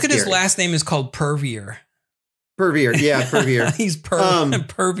 Gary. Yeah, look at his last name is called Pervier. Yeah, Pervier. He's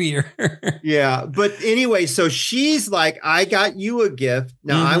Pervier. Yeah, but anyway, so she's like, I got you a gift.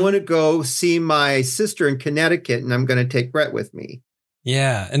 Now I want to go see my sister in Connecticut, and I'm going to take Brett with me.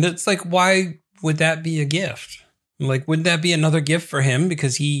 Yeah, and it's why would that be a gift? Wouldn't that be another gift for him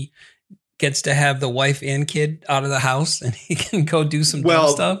because he gets to have the wife and kid out of the house and he can go do some dumb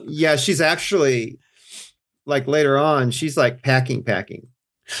stuff? Yeah, she's actually later on, she's packing.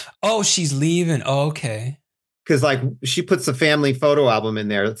 Oh, she's leaving. Oh, okay. Because she puts the family photo album in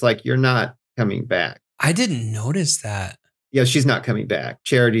there. It's you're not coming back. I didn't notice that. Yeah, she's not coming back.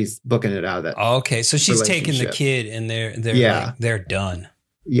 Charity's booking it out of that. Oh, okay, so she's taking the kid and they're done.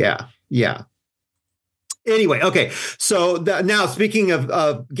 Yeah. Anyway, okay. So now speaking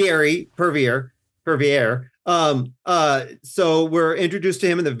of Gary Pervier, so we're introduced to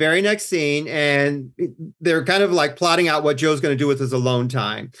him in the very next scene, and they're kind of plotting out what Joe's going to do with his alone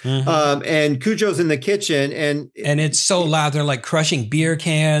time. Mm-hmm. And Cujo's in the kitchen, and it's so loud. They're crushing beer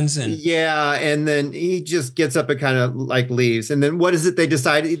cans, and and then he just gets up and kind of leaves. And then what is it they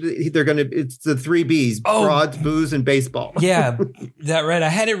decide they're going to? It's the 3 Bs: broads, booze, and baseball. Yeah, that right. I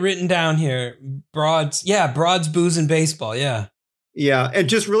had it written down here. Broads, booze, and baseball. Yeah. Yeah. And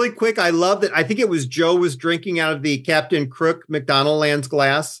just really quick, I love that. I think it was Joe was drinking out of the Captain Crook McDonald Land's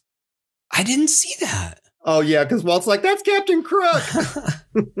glass. I didn't see that. Oh, yeah. Because Walt's that's Captain Crook.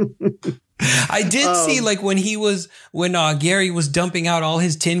 I did see when Gary was dumping out all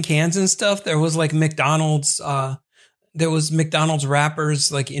his tin cans and stuff, there was McDonald's. There was McDonald's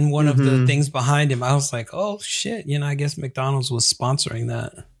wrappers in one of the things behind him. I was like, oh, shit. I guess McDonald's was sponsoring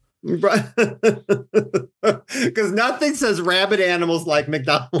that. Because nothing says rabid animals like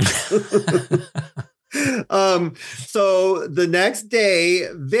McDonald's. So the next day,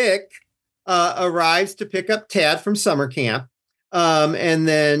 Vic arrives to pick up Tad from summer camp. And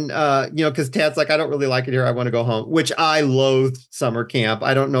then, because Tad's I don't really like it here. I want to go home, which I loathe summer camp.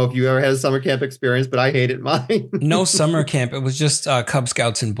 I don't know if you ever had a summer camp experience, but I hated mine. No summer camp. It was just Cub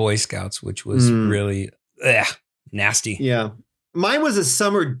Scouts and Boy Scouts, which was really nasty. Yeah. Mine was a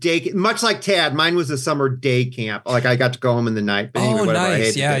summer day, much like Tad. Mine was a summer day camp. I got to go home in the night. But anyway,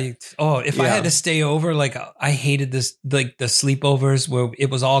 nice. Yeah. If I had to stay over, I hated this, the sleepovers where it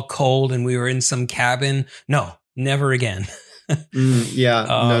was all cold and we were in some cabin. No, never again.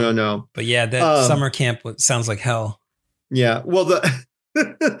 Yeah. No. But yeah, that summer camp sounds like hell. Yeah. Well,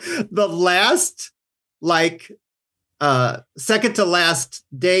 the last, second to last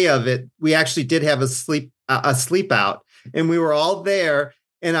day of it, we actually did have a sleep out. And we were all there,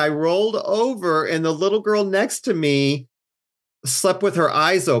 and I rolled over, and the little girl next to me slept with her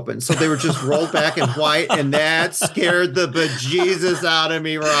eyes open. So they were just rolled back in white, and that scared the bejesus out of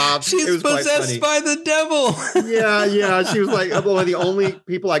me, Rob. She's it was possessed by the devil. Yeah. She was like one of the only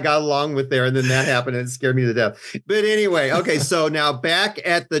people I got along with there. And then that happened and it scared me to death. But anyway, okay. So now back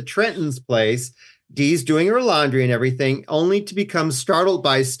at the Trenton's place, Dee's doing her laundry and everything, only to become startled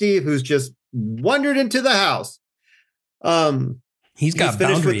by Steve, who's just wandered into the house. He's got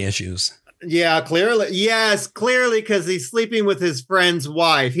boundary issues. Yeah, clearly. Yes, clearly, because he's sleeping with his friend's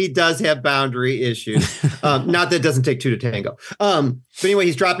wife. He does have boundary issues. Not that it doesn't take two to tango. But anyway,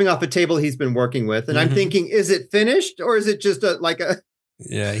 he's dropping off a table he's been working with. And I'm thinking, is it finished or is it just an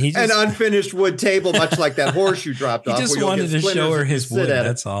unfinished wood table, much like that horse you dropped off? He just wanted to show her his wood.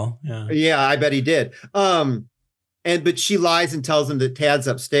 That's all. Yeah, I bet he did. But she lies and tells him that Tad's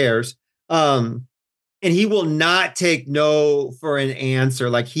upstairs. And he will not take no for an answer.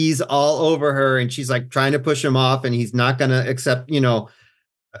 Like he's all over her and she's like trying to push him off and he's not going to accept,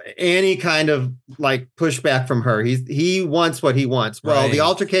 any kind of like pushback from her. He wants what he wants. Well, the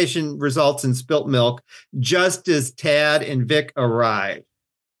altercation results in spilt milk just as Tad and Vic arrive.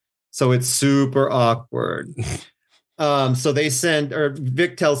 So it's super awkward. So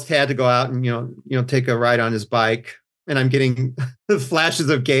Vic tells Tad to go out and, take a ride on his bike. And I'm getting flashes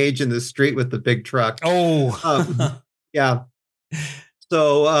of Gage in the street with the big truck. Oh, yeah.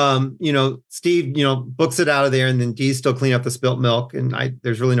 So, Steve, books it out of there and then Dee's still cleaning up the spilt milk. And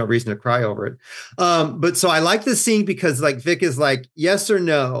there's really no reason to cry over it. But so I like this scene because like Vic is like, yes or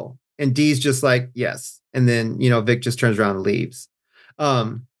no. And Dee's just like, yes. And then, Vic just turns around and leaves.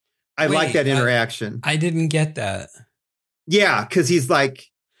 I like that interaction. I didn't get that. Yeah. Cause he's like,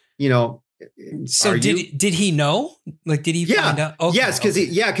 so did he know? Like, did he find out? Okay, yes, because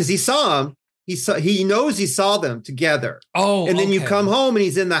he saw him. He knows he saw them together. Oh, and then you come home and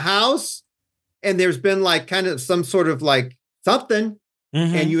he's in the house, and there's been like kind of some sort of like something,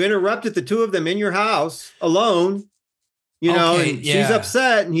 and you interrupted the two of them in your house alone. And she's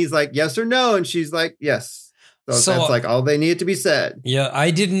upset, and he's like, yes or no, and she's like, yes. So that's like all they need to be said. Yeah,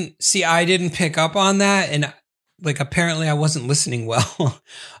 I didn't pick up on that, and like apparently I wasn't listening well.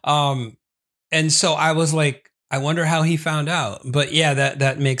 And so I was like, I wonder how he found out. But yeah,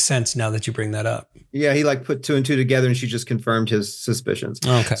 that makes sense now that you bring that up. Yeah, he like put two and two together and she just confirmed his suspicions.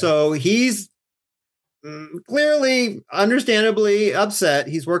 Okay. So he's clearly, understandably upset.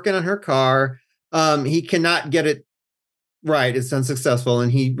 He's working on her car. He cannot get it right. It's unsuccessful.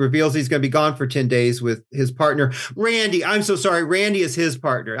 And he reveals he's going to be gone for 10 days with his partner, Randy. I'm so sorry. Randy is his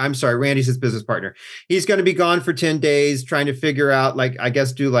partner. I'm sorry. Randy's his business partner. He's going to be gone for 10 days trying to figure out, like, I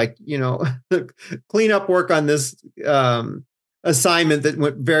guess, do like, clean up work on this assignment that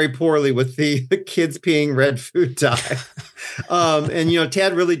went very poorly with the kids peeing red food dye. And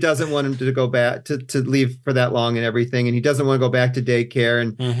Tad really doesn't want him to go back to leave for that long and everything. And he doesn't want to go back to daycare.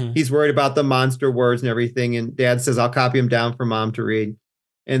 And he's worried about the monster words and everything. And Dad says, I'll copy him down for Mom to read.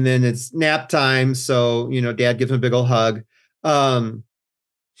 And then it's nap time. So, Dad gives him a big old hug. And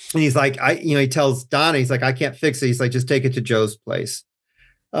he's like, he tells Donna, he's like, I can't fix it. He's like, just take it to Joe's place.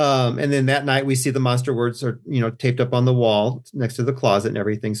 And then that night we see the monster words are, taped up on the wall next to the closet and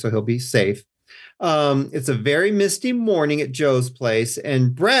everything. So he'll be safe. It's a very misty morning at Joe's place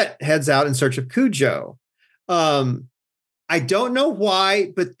and Brett heads out in search of Cujo. I don't know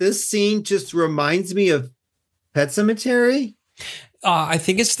why, but this scene just reminds me of Pet Sematary. I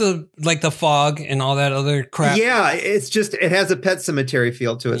think it's the fog and all that other crap. Yeah, it's just, it has a Pet Sematary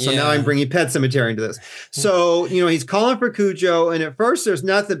feel to it. So now I'm bringing Pet Sematary into this. So, he's calling for Cujo and at first there's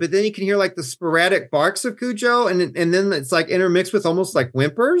nothing, but then you can hear like the sporadic barks of Cujo and then it's like intermixed with almost like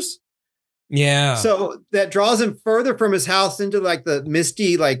whimpers. Yeah. So that draws him further from his house into like the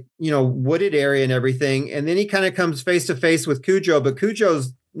misty, like, wooded area and everything. And then he kind of comes face to face with Cujo, but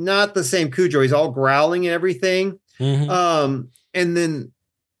Cujo's not the same Cujo. He's all growling and everything. And then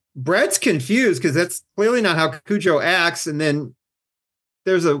Brett's confused because that's clearly not how Cujo acts. And then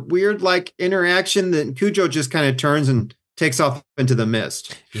there's a weird like interaction that Cujo just kind of turns and takes off into the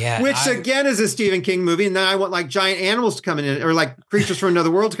mist. Yeah. Which again is a Stephen King movie. And then I want like giant animals to come in or like creatures from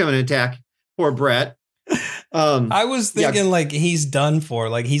another world to come in and attack poor Brett. I was thinking like he's done for,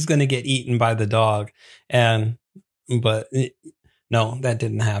 like he's going to get eaten by the dog. No, that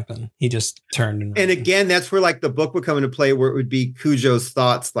didn't happen. He just turned. And again, that's where like the book would come into play where it would be Cujo's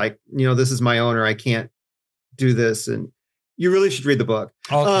thoughts. Like, this is my owner. I can't do this. And you really should read the book.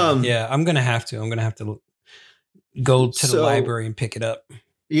 Okay. Yeah, I'm going to have to. I'm going to have to go to the library and pick it up.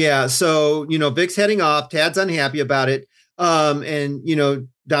 Yeah. So, Vic's heading off. Tad's unhappy about it. And,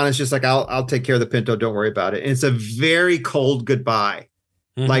 Donna's just like, I'll take care of the Pinto. Don't worry about it. And it's a very cold goodbye.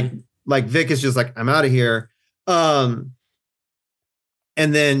 Like Vic is just like, I'm out of here.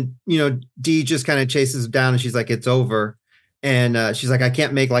 And then, Dee just kind of chases him down and she's like, it's over. And she's like, I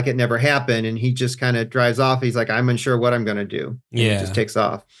can't make like it never happened. And he just kind of drives off. He's like, I'm unsure what I'm going to do. And he just takes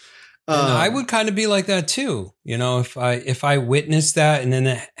off. And I would kind of be like that too. If I witnessed that and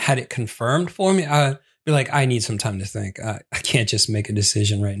then had it confirmed for me, I'd be like, I need some time to think. I can't just make a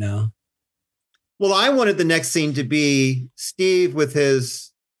decision right now. Well, I wanted the next scene to be Steve with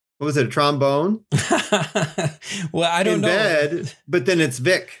his, what was it, a trombone? Well, I don't know. In bed, but then it's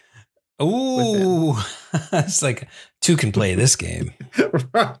Vic. Ooh, it's like two can play this game.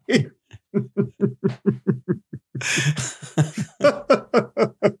 Right.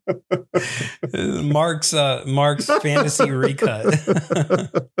 Mark's fantasy recut.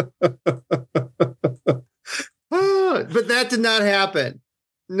 But that did not happen.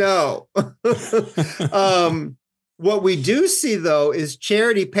 No. What we do see though is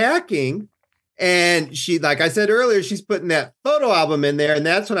Charity packing, and she, like I said earlier, she's putting that photo album in there, and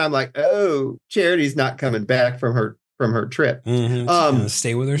that's when I'm like, oh, Charity's not coming back from her trip. Mm-hmm. She's gonna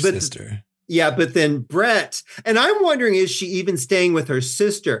stay with her sister. Yeah, but then Brett, and I'm wondering, is she even staying with her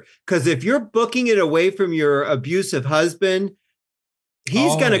sister? Because if you're booking it away from your abusive husband,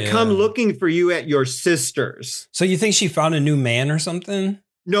 he's going to come looking for you at your sister's. So you think she found a new man or something?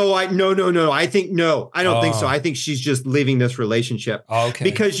 No. I don't think so. I think she's just leaving this relationship. Okay.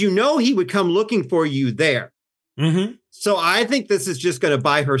 Because he would come looking for you there. Mm-hmm. So I think this is just going to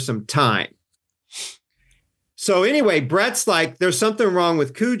buy her some time. So anyway, Brett's like, there's something wrong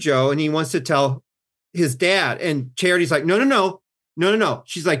with Cujo, and he wants to tell his dad. And Charity's like, no.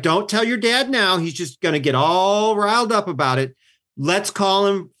 She's like, don't tell your dad now. He's just going to get all riled up about it. Let's call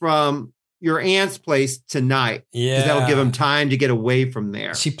him from your aunt's place tonight. Yeah. Because that'll give him time to get away from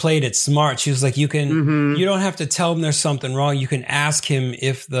there. She played it smart. She was like, you don't have to tell him there's something wrong. You can ask him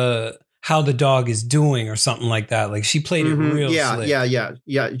how the dog is doing or something like that. Like she played it real slick.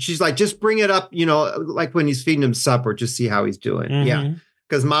 Yeah. She's like, just bring it up, like when he's feeding him supper, just see how he's doing. Mm-hmm. Yeah.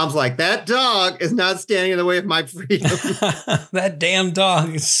 Because mom's like, that dog is not standing in the way of my freedom. That damn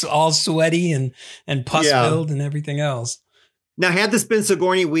dog is all sweaty and pus-filled and everything else. Now, had this been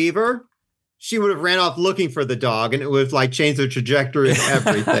Sigourney Weaver, she would have ran off looking for the dog, and it would have like changed the trajectory of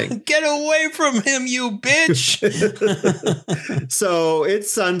everything. Get away from him, you bitch. So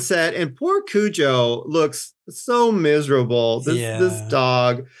it's sunset, and poor Cujo looks so miserable. This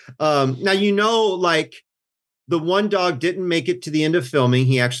dog. Now, like the one dog didn't make it to the end of filming.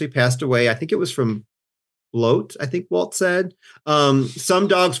 He actually passed away. I think it was from bloat, I think Walt said. Some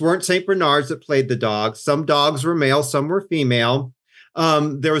dogs weren't St. Bernards that played the dog. Some dogs were male, some were female.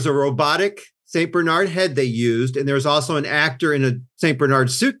 There was a robotic St. Bernard head they used, and there was also an actor in a St.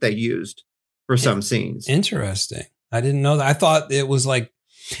 Bernard suit they used for some scenes. Interesting. I didn't know that. I thought it was like,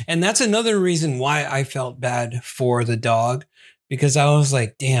 and that's another reason why I felt bad for the dog, because I was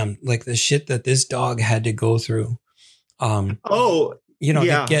like, damn, like the shit that this dog had to go through.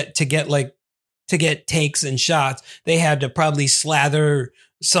 To get takes and shots, they had to probably slather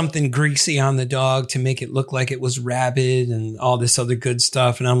something greasy on the dog to make it look like it was rabid and all this other good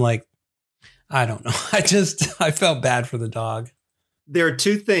stuff. And I'm like, I don't know. I felt bad for the dog. There are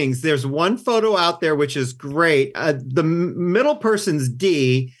two things. There's one photo out there, which is great. The middle person's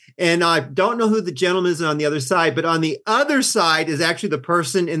D, and I don't know who the gentleman is on the other side, but on the other side is actually the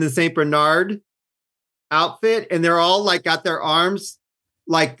person in the St. Bernard outfit. And they're all like got their arms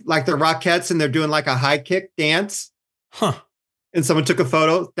like the Rockettes, and they're doing like a high kick dance. Huh. And someone took a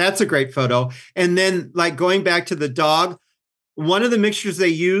photo. That's a great photo. And then like going back to the dog, one of the mixtures they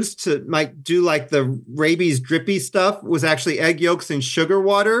used to like do like the rabies drippy stuff was actually egg yolks and sugar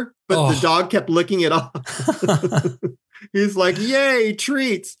water, but the dog kept licking it off. He's like, yay,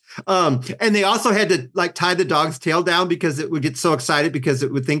 treats. And they also had to like tie the dog's tail down because it would get so excited because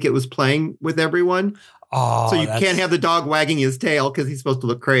it would think it was playing with everyone. Oh, so you can't have the dog wagging his tail because he's supposed to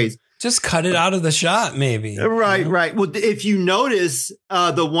look crazy. Just cut it out of the shot, maybe. Right. Well, if you notice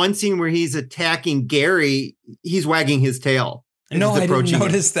the one scene where he's attacking Gary, he's wagging his tail. No, I didn't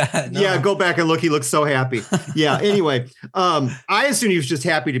notice that. No. Yeah, go back and look. He looks so happy. Yeah. Anyway, I assumed he was just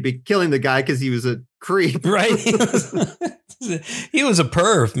happy to be killing the guy because he was a creep. Right. He was a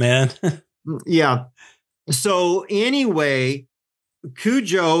perv, man. Yeah. So anyway,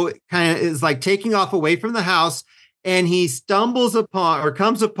 Cujo kind of is like taking off away from the house, and he comes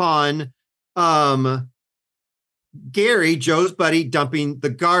upon Gary, Joe's buddy, dumping the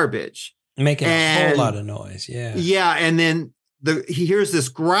garbage. Making a whole lot of noise. Yeah. Yeah. And then he hears this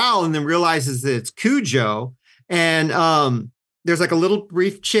growl and then realizes that it's Cujo. And there's like a little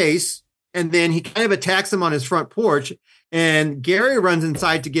brief chase. And then he kind of attacks him on his front porch. And Gary runs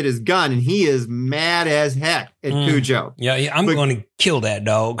inside to get his gun, and he is mad as heck at Cujo. Yeah, I'm going to kill that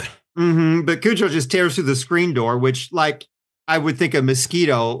dog. But Cujo just tears through the screen door, which, like, I would think a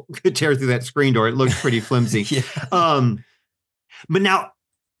mosquito could tear through that screen door. It looks pretty flimsy. Yeah. But now,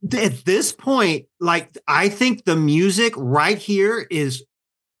 at this point, like, I think the music right here is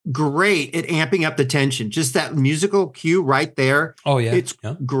great at amping up the tension. Just that musical cue right there. Oh, yeah. It's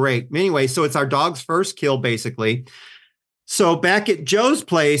great. Anyway, so it's our dog's first kill, basically. So back at Joe's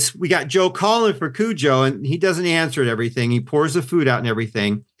place, we got Joe calling for Cujo, and he doesn't answer at everything. He pours the food out and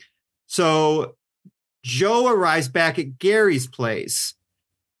everything. So Joe arrives back at Gary's place.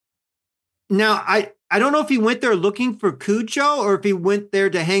 Now, I don't know if he went there looking for Cujo or if he went there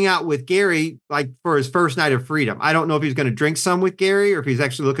to hang out with Gary, like for his first night of freedom. I don't know if he's going to drink some with Gary or if he's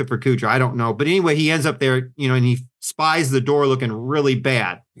actually looking for Cujo. I don't know. But anyway, he ends up there, and he spies the door looking really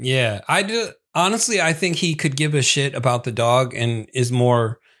bad. Yeah, I do. Honestly, I think he could give a shit about the dog and is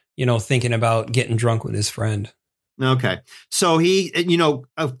more, thinking about getting drunk with his friend. Okay. So he,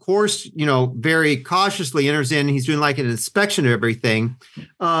 of course, very cautiously enters in. He's doing like an inspection of everything.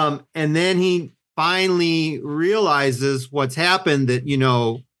 And then he finally realizes what's happened,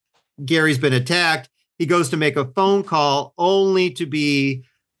 that, Gary's been attacked. He goes to make a phone call only to be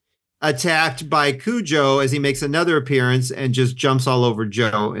attacked by Cujo as he makes another appearance and just jumps all over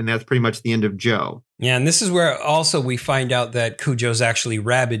Joe. And that's pretty much the end of Joe. Yeah, and this is where also we find out that Cujo's actually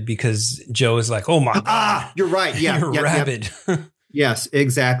rabid because Joe is like, oh my God. You're right. Yeah. You're rabid. Yes,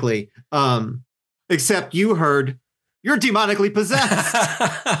 exactly. Except you heard you're demonically possessed.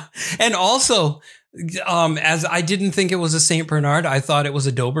 And also, as I didn't think it was a Saint Bernard, I thought it was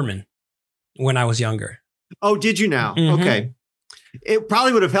a Doberman when I was younger. Oh, did you now? Mm-hmm. Okay. It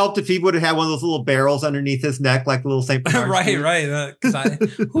probably would have helped if he would have had one of those little barrels underneath his neck, like the little St. Bernard. Right.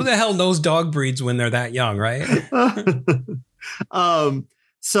 Who the hell knows dog breeds when they're that young, right?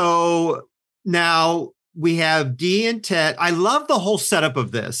 So now we have Dee and Ted. I love the whole setup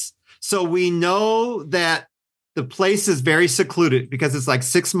of this. So we know that the place is very secluded because it's like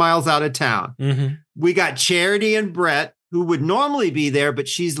 6 miles out of town. Mm-hmm. We got Charity and Brett, who would normally be there, but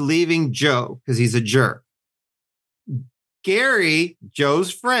she's leaving Joe because he's a jerk. Gary,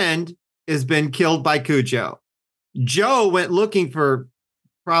 Joe's friend, has been killed by Cujo. Joe went looking for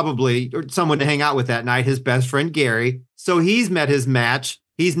probably someone to hang out with that night, his best friend, Gary. So he's met his match.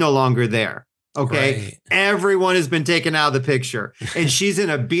 He's no longer there. Okay. Right. Everyone has been taken out of the picture. And she's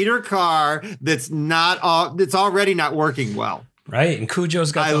in a beater car that's already not working well. Right. And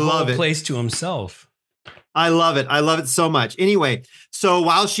Cujo's got the whole place to himself. I love it. I love it so much. Anyway, so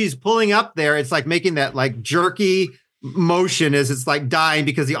while she's pulling up there, it's like making that like jerky motion as it's like dying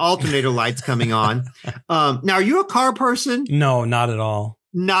because the alternator light's coming on. Now, are you a car person? No, not at all.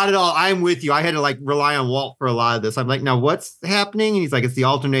 Not at all. I'm with you. I had to like rely on Walt for a lot of this. I'm like, now what's happening? And he's like, it's the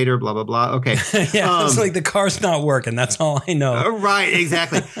alternator, blah, blah, blah. Okay. Yeah, it's like the car's not working. That's all I know. Right.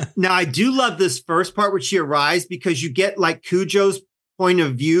 Exactly. Now, I do love this first part where she arrives because you get like Cujo's point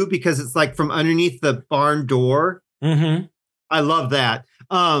of view because it's like from underneath the barn door. Mm-hmm. I love that.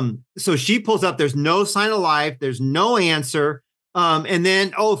 So she pulls up. There's no sign of life. There's no answer. And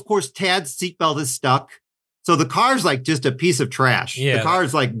then, of course, Tad's seatbelt is stuck. So the car's like just a piece of trash. Yeah, the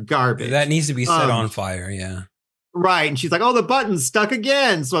car's like garbage. That needs to be set on fire. Yeah. Right. And she's like, oh, the button's stuck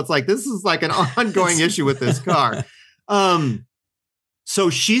again. So it's like, this is like an ongoing issue with this car. So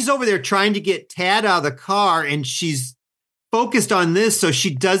she's over there trying to get Tad out of the car and she's focused on this. So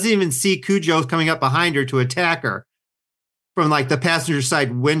she doesn't even see Cujo coming up behind her to attack her from like the passenger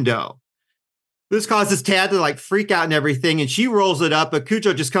side window. This causes Tad to like freak out and everything. And she rolls it up, but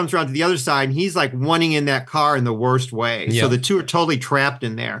Cujo just comes around to the other side and he's like wanting in that car in the worst way. Yep. So the two are totally trapped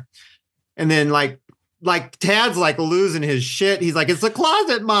in there. And then like Tad's like losing his shit. He's like, it's a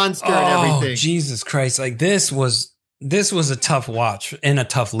closet monster and everything. Jesus Christ. Like this was a tough watch and a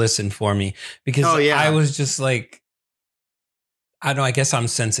tough listen for me because I was just like, I don't know, I guess I'm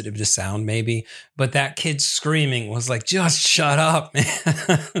sensitive to sound maybe, but that kid screaming was like, just shut up,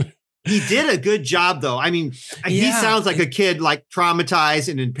 man. He did a good job though. I mean, he sounds like a kid like traumatized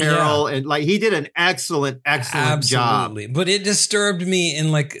and in peril and like he did an excellent job. But it disturbed me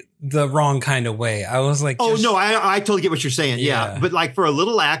in like the wrong kind of way. I was like, no, I totally get what you're saying. Yeah. But like for a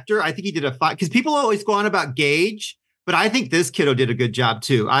little actor, I think he did a fine, because people always go on about Gage, but I think this kiddo did a good job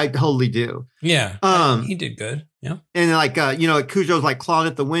too. I totally do. Yeah. He did good. Yeah. And like, Cujo's like clawing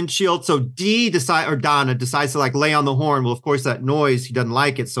at the windshield. So Donna decides to like lay on the horn. Well, of course, that noise, he doesn't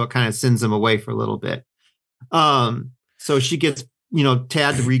like it. So it kind of sends him away for a little bit. So she gets,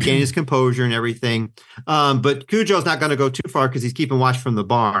 Tad to regain his composure and everything. But Cujo's not going to go too far because he's keeping watch from the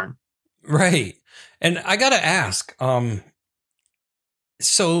barn. Right. And I got to ask,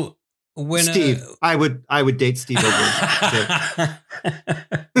 so when Steve, I would date Steve over.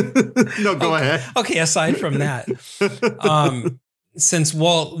 No, go ahead. Okay, aside from that, since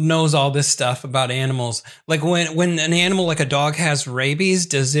Walt knows all this stuff about animals, like when an animal like a dog has rabies,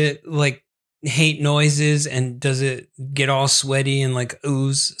 does it like hate noises and does it get all sweaty and like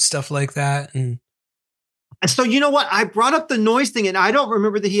ooze stuff like that? And so you know what? I brought up the noise thing, and I don't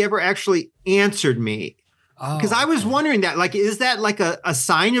remember that he ever actually answered me. Because I was wondering that, like, is that like a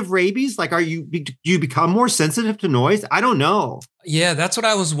sign of rabies? Like, do you become more sensitive to noise? I don't know. Yeah, that's what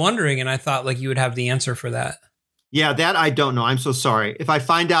I was wondering, and I thought like you would have the answer for that. Yeah, that I don't know. I'm so sorry. If I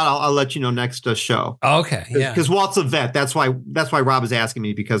find out, I'll let you know next show. Okay, yeah. Because Walt's a vet. That's why Rob is asking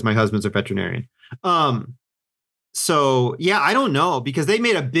me, because my husband's a veterinarian. So yeah, I don't know, because they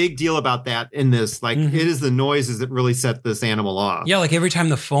made a big deal about that in this. Like, it is the noises that really set this animal off. Yeah, like every time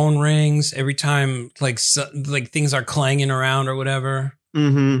the phone rings, every time like things are clanging around or whatever.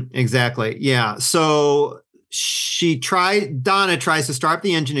 Exactly. Yeah. So Donna tries to start up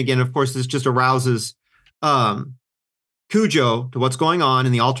the engine again. Of course, this just arouses Cujo to what's going on,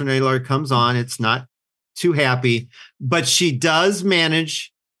 and the alternator comes on. It's not too happy, but she does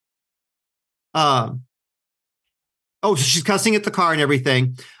manage. Oh, she's cussing at the car and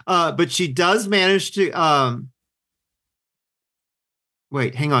everything. But she does manage to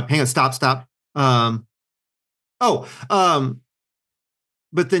wait, hang on, stop.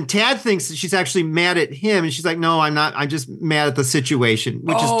 But then Tad thinks that she's actually mad at him, and she's like, no, I'm not. I'm just mad at the situation,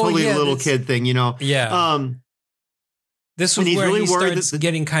 which is totally a little kid thing, you know? Yeah. This was where really he starts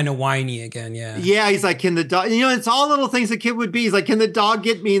getting kind of whiny again. Yeah. Yeah. He's like, can the dog, it's all little things a kid would be. He's like, can the dog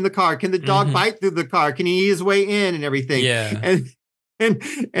get me in the car? Can the dog bite through the car? Can he eat his way in and everything? Yeah. And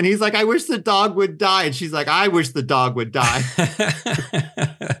he's like, I wish the dog would die. And she's like, I wish the dog would die.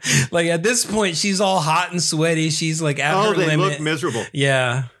 Like at this point, she's all hot and sweaty. She's like at her limit. They look miserable.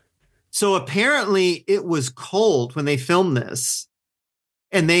 Yeah. So apparently it was cold when they filmed this.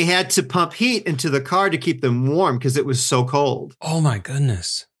 And they had to pump heat into the car to keep them warm because it was so cold. Oh, my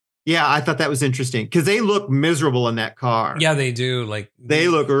goodness. Yeah, I thought that was interesting because they look miserable in that car. Yeah, they do. Like they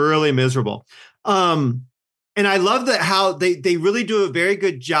look really miserable. And I love that how they really do a very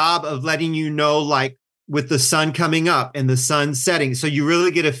good job of letting you know, like with the sun coming up and the sun setting. So you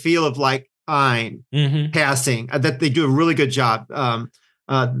really get a feel of like time passing. That they do a really good job.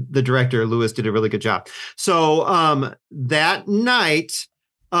 The director, Lewis, did a really good job. So that night,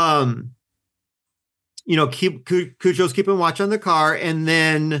 Cujo's keeping watch on the car, and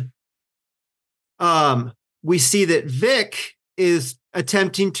then we see that Vic is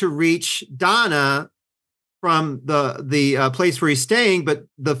attempting to reach Donna from the place where he's staying, but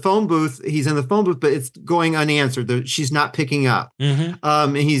he's in the phone booth, but it's going unanswered. She's not picking up.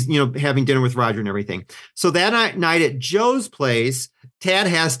 And he's having dinner with Roger and everything. So that night at Joe's place, Tad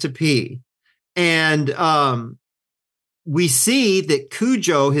has to pee, and we see that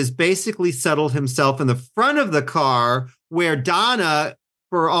Cujo has basically settled himself in the front of the car where Donna,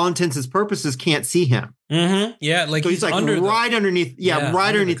 for all intents and purposes, can't see him. Yeah, like so he's like right underneath. Yeah, right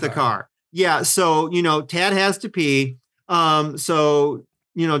underneath the car. Yeah, so Tad has to pee. So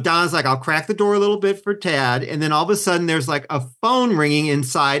Donna's like, I'll crack the door a little bit for Tad, and then all of a sudden there's like a phone ringing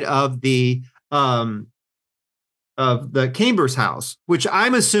inside of the Chambers house, which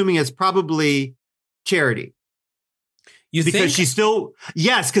I'm assuming is probably Charity. Because she still,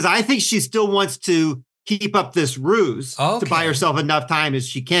 because I think she still wants to keep up this ruse to buy herself enough time as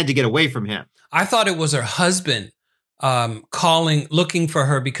she can to get away from him. I thought it was her husband looking for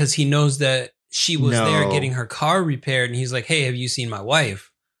her because he knows that she was there getting her car repaired. And he's like, hey, have you seen my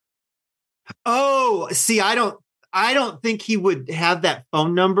wife? Oh, see, I don't think he would have that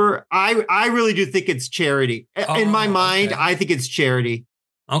phone number. I really do think it's Charity. In my mind, I think it's Charity.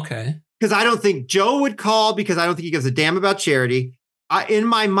 Okay. Because I don't think Joe would call because I don't think he gives a damn about Charity. In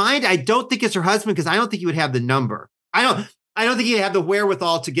my mind, I don't think it's her husband because I don't think he would have the number. I don't think he'd have the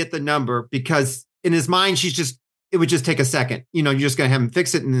wherewithal to get the number because in his mind, it would just take a second. You're just going to have him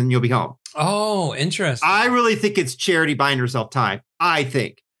fix it and then you'll be home. Oh, interesting. I really think it's Charity buying herself time. I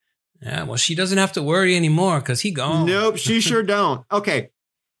think. Yeah, well, she doesn't have to worry anymore because he gone. Nope, she sure don't. Okay.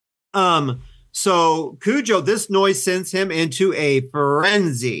 So Cujo, this noise sends him into a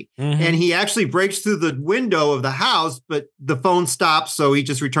frenzy, and he actually breaks through the window of the house, but the phone stops, so he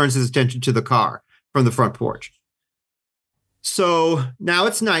just returns his attention to the car from the front porch. So now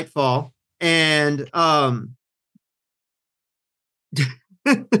it's nightfall, and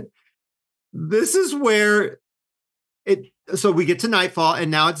this is where So we get to nightfall,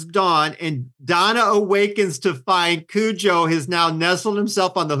 and now it's dawn, and Donna awakens to find Cujo has now nestled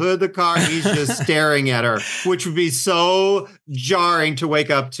himself on the hood of the car, and he's just staring at her, which would be so jarring to wake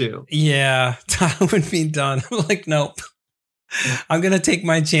up to. Yeah, I would be done. Like, nope. I'm going to take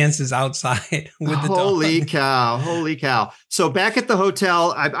my chances outside with the dog. Holy cow. So back at the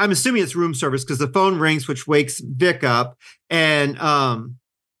hotel, I'm assuming it's room service because the phone rings, which wakes Vic up. And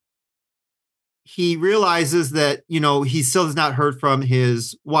he realizes that, he still has not heard from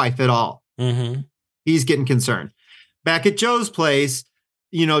his wife at all. Mm-hmm. He's getting concerned. Back at Joe's place,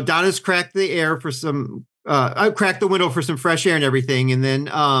 Donna's cracked the air for some, cracked the window for some fresh air and everything. And then,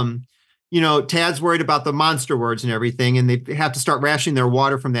 Tad's worried about the monster words and everything, and they have to start rationing their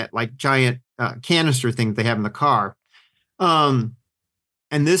water from that like giant canister thing that they have in the car. And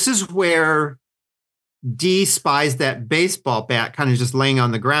this is where Dee spies that baseball bat kind of just laying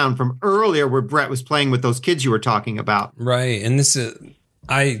on the ground from earlier where Brett was playing with those kids you were talking about. Right. And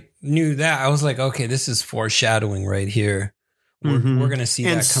I knew that. I was like, okay, this is foreshadowing right here. We're going to see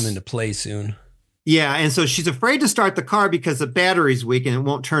that come into play soon. Yeah, and so she's afraid to start the car because the battery's weak and it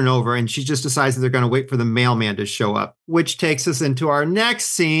won't turn over, and she just decides that they're going to wait for the mailman to show up, which takes us into our next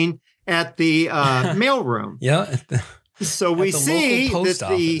scene at the mailroom. Yeah. So we see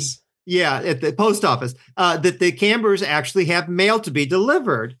that at the post office, that the Cambers actually have mail to be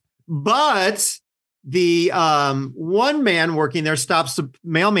delivered, but the one man working there stops the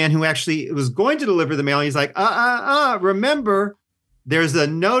mailman who actually was going to deliver the mail. And he's like, remember, there's a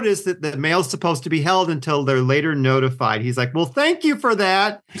notice that the mail's supposed to be held until they're later notified. He's like, well, thank you for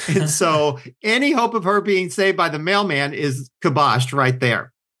that. And so any hope of her being saved by the mailman is kiboshed right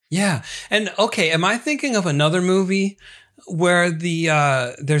there. Yeah. And okay, am I thinking of another movie where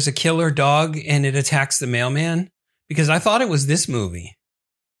there's a killer dog and it attacks the mailman? Because I thought it was this movie.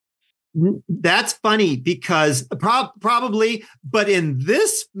 That's funny because probably, but in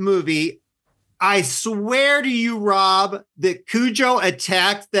this movie, I swear to you, Rob, that Cujo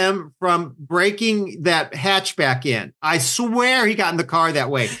attacked them from breaking that hatchback in. I swear he got in the car that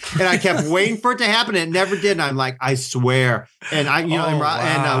way. And I kept waiting for it to happen. And it never did. And I'm like, I swear. And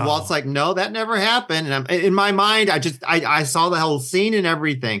Walt's like, no, that never happened. And in my mind, I saw the whole scene and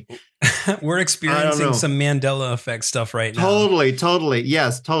everything. We're experiencing some Mandela effect stuff right now. Totally.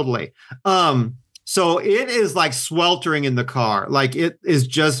 Yes, totally. So it is like sweltering in the car. Like it is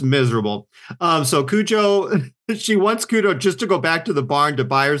just miserable. So Cujo, she wants Cujo just to go back to the barn to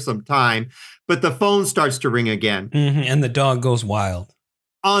buy her some time, but the phone starts to ring again. Mm-hmm. And the dog goes wild.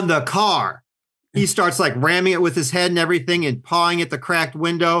 On the car. He starts like ramming it with his head and everything and pawing at the cracked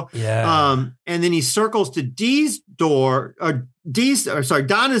window. Yeah. And then he circles to Donna's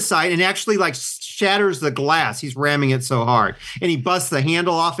side and actually like shatters the glass. He's ramming it so hard. And he busts the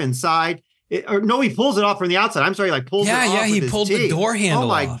handle off inside. He pulls it off from the outside. I'm sorry, like pulls it off. Yeah, he pulled the door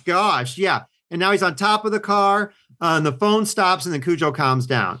handle off. Oh my gosh, yeah. And now he's on top of the car, and the phone stops, and then Cujo calms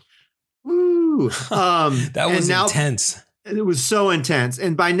down. Woo! That was intense. It was so intense.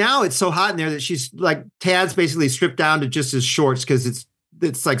 And by now it's so hot in there that she's like, Tad's basically stripped down to just his shorts because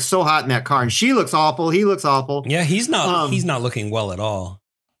it's like so hot in that car. And she looks awful. He looks awful. Yeah, he's not looking well at all.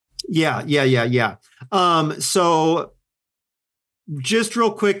 Yeah. So just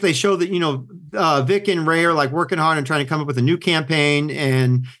real quick, they show that, Vic and Ray are like working hard and trying to come up with a new campaign,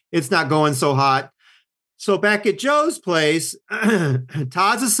 and it's not going so hot. So back at Joe's place,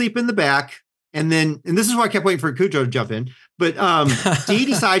 Todd's asleep in the back. And this is why I kept waiting for Cujo to jump in. But Dee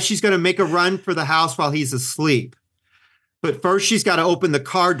decides she's going to make a run for the house while he's asleep. But first she's got to open the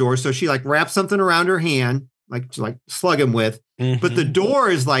car door. So she like wraps something around her hand, like to like slug him with. Mm-hmm. But the door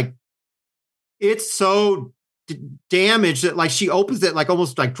is like, it's so damaged that like she opens it, like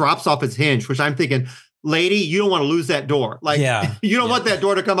almost like drops off its hinge, which I'm thinking, lady, you don't want to lose that door. Like, you don't want that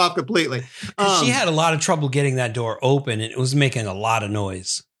door to come off completely. She had a lot of trouble getting that door open, and it was making a lot of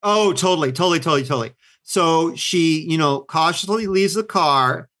noise. Oh, totally. So she, cautiously leaves the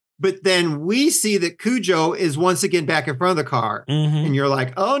car, but then we see that Cujo is once again back in front of the car. Mm-hmm. And you're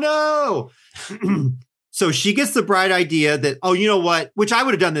like, oh no. So she gets the bright idea that, oh, you know what? Which I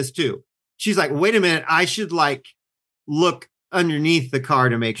would have done this too. She's like, wait a minute. I should like look underneath the car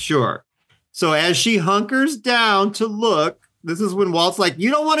to make sure. So as she hunkers down to look, this is when Walt's like,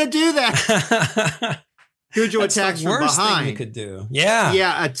 you don't want to do that. Cujo attacks from behind. Thing you could do.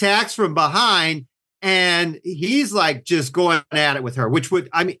 Yeah, attacks from behind, and he's like just going at it with her. Which would,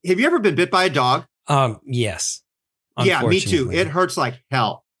 I mean, have you ever been bit by a dog? Yes. Yeah, me too. It hurts like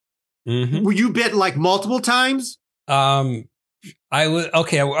hell. Mm-hmm. Were you bit like multiple times? I was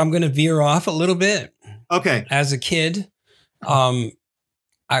okay. I'm going to veer off a little bit. Okay. As a kid, I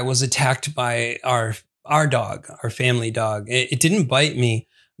was attacked by our our dog, our family dog. It didn't bite me,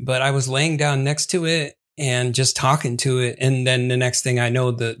 but I was laying down next to it and just talking to it. And then the next thing I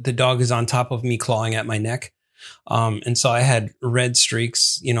know, the dog is on top of me clawing at my neck. And so I had red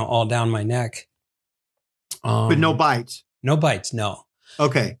streaks, all down my neck. But no bites. No bites, no.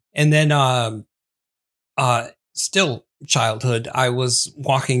 Okay. And then still childhood, I was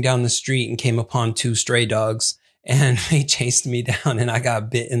walking down the street and came upon 2 stray dogs, and they chased me down and I got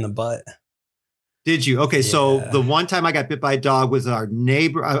bit in the butt. Did you? Okay. Yeah. So the one time I got bit by a dog was our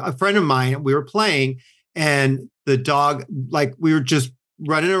neighbor, a friend of mine. We were playing and the dog, like we were just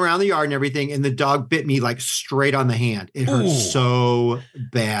running around the yard and everything. And the dog bit me like straight on the hand. It hurt so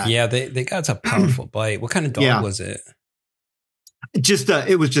bad. Yeah. They got a powerful bite. What kind of dog was it?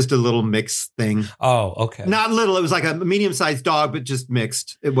 It was just a little mixed thing. Oh, okay. Not little. It was like a medium-sized dog, but just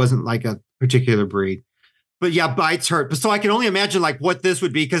mixed. It wasn't like a particular breed. But yeah, bites hurt. But so I can only imagine like what this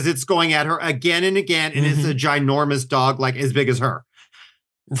would be because it's going at her again and again, and it's a ginormous dog, like as big as her.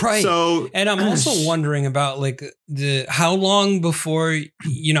 Right. So, and I'm also wondering about like how long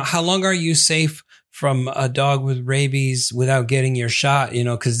how long are you safe from a dog with rabies without getting your shot?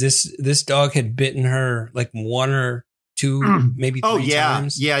 Because this dog had bitten her like 1 or 2, maybe 3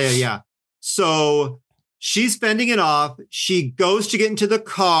 times. Yeah. So she's fending it off. She goes to get into the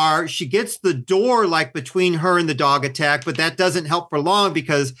car. She gets the door like between her and the dog attack, but that doesn't help for long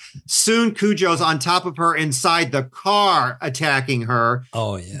because soon Cujo's on top of her inside the car attacking her.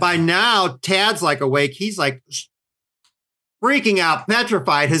 Oh, yeah. By now, Tad's like awake. He's like freaking out,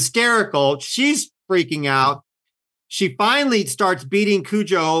 petrified, hysterical. She's freaking out. She finally starts beating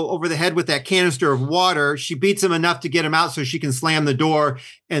Cujo over the head with that canister of water. She beats him enough to get him out so she can slam the door.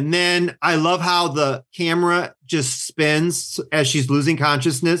 And then I love how the camera just spins as she's losing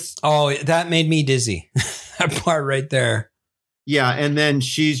consciousness. Oh, that made me dizzy. That part right there. Yeah. And then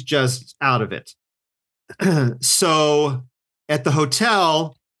she's just out of it. So at the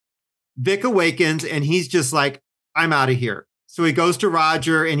hotel, Vic awakens and he's just like, I'm out of here. So he goes to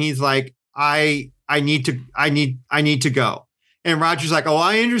Roger and he's like, I need to go. And Roger's like, oh,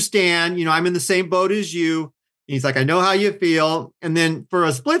 I understand. I'm in the same boat as you. And he's like, I know how you feel. And then for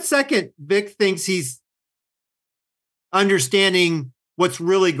a split second, Vic thinks he's understanding what's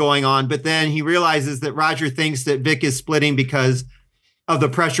really going on. But then he realizes that Roger thinks that Vic is splitting because of the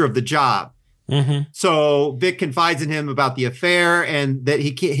pressure of the job. Mm-hmm. So Vic confides in him about the affair and that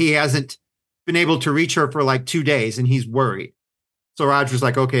he hasn't been able to reach her for like 2 days and he's worried. So Roger's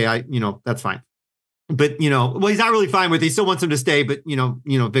like, okay, that's fine. But, he's not really fine with it. He still wants him to stay, but,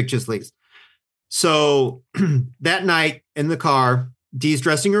 Vic just leaves. So that night in the car, Dee's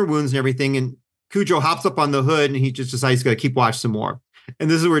dressing her wounds and everything. And Cujo hops up on the hood and he just decides he's going to keep watch some more. And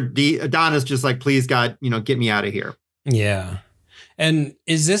this is where Donna's just like, please, God, get me out of here. Yeah. And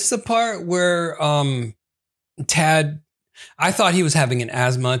is this the part where Tad, I thought he was having an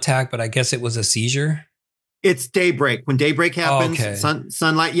asthma attack, but I guess it was a seizure? It's daybreak. When daybreak happens, okay.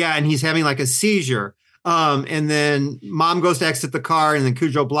 Sunlight. Yeah. And he's having like a seizure. And then Mom goes to exit the car and then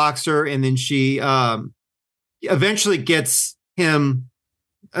Cujo blocks her. And then she eventually gets him,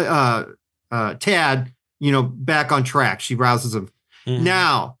 Tad, back on track. She rouses him. Mm-hmm.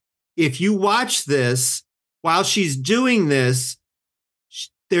 Now, if you watch this, while she's doing this,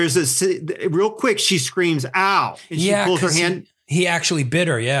 there's real quick, she screams, ow. And she pulls her hand. He actually bit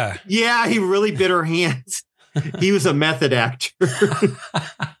her. Yeah. Yeah. He really bit her hands. He was a method actor.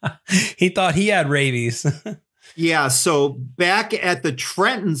 He thought he had rabies. Yeah. So back at the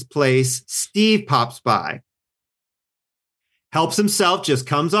Trenton's place, Steve pops by, helps himself, just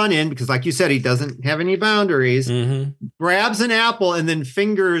comes on in because like you said, he doesn't have any boundaries, grabs an apple and then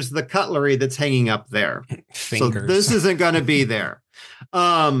fingers the cutlery that's hanging up there. Fingers. So this isn't going to be there.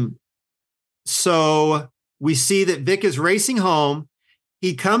 So we see that Vic is racing home.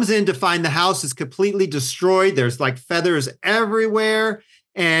 He comes in to find the house is completely destroyed. There's like feathers everywhere.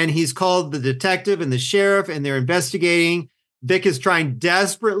 And he's called the detective and the sheriff and they're investigating. Vic is trying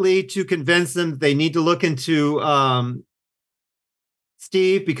desperately to convince them they need to look into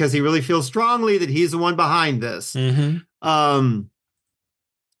Steve because he really feels strongly that he's the one behind this. Mm-hmm.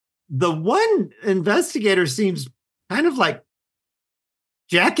 The one investigator seems kind of like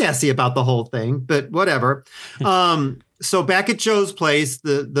jackassy about the whole thing, but whatever. So back at Joe's place,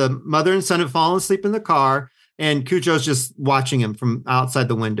 the mother and son have fallen asleep in the car, and Cujo's just watching him from outside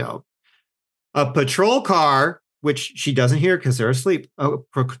the window. A patrol car, which she doesn't hear because they're asleep, a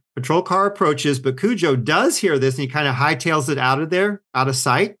patrol car approaches, but Cujo does hear this, and he kind of hightails it out of there, out of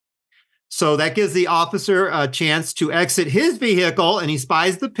sight. So that gives the officer a chance to exit his vehicle, and he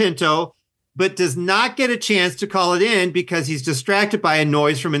spies the Pinto, but does not get a chance to call it in because he's distracted by a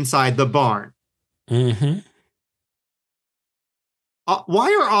noise from inside the barn. Mm-hmm.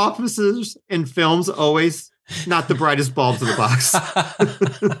 Why are officers in films always not the brightest bulbs in the box?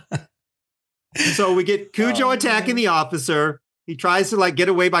 So we get Cujo attacking the officer. He tries to like get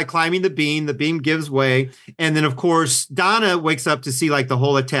away by climbing the beam. The beam gives way. And then, of course, Donna wakes up to see like the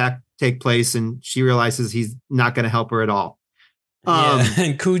whole attack take place. And she realizes he's not going to help her at all.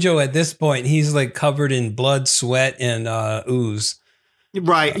 And Cujo at this point, he's like covered in blood, sweat, and ooze.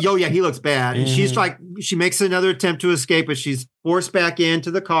 Right. Oh, yeah, he looks bad. And she's like, she makes another attempt to escape, but she's forced back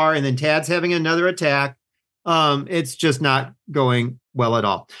into the car. And then Tad's having another attack. It's just not going well at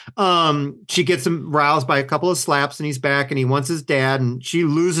all. She gets him roused by a couple of slaps and he's back and he wants his dad and she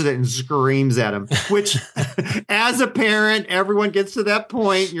loses it and screams at him, which as a parent, everyone gets to that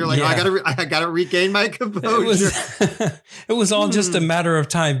point. And you're like, I gotta regain my composure. It was all just a matter of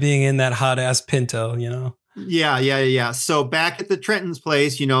time being in that hot ass Pinto, you know? Yeah. So back at the Trenton's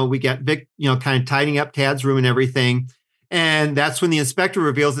place, we get Vic, kind of tidying up Tad's room and everything. And that's when the inspector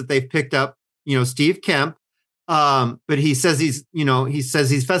reveals that they've picked up, Steve Kemp. But he says he's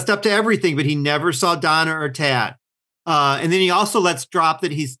fessed up to everything, but he never saw Donna or Tad. And then he also lets drop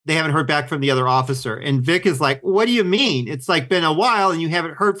that they haven't heard back from the other officer. And Vic is like, what do you mean? It's like been a while and you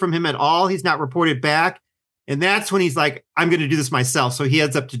haven't heard from him at all. He's not reported back. And that's when he's like, I'm going to do this myself. So he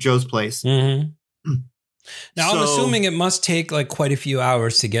heads up to Joe's place. Mm-hmm. Now, I'm assuming it must take like quite a few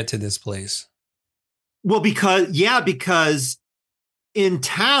hours to get to this place. Well, because in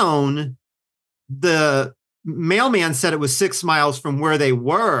town, the mailman said it was 6 miles from where they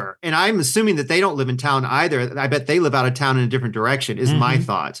were. And I'm assuming that they don't live in town either. I bet they live out of town in a different direction is my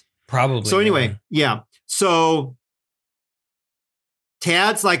thought. Probably. So anyway, So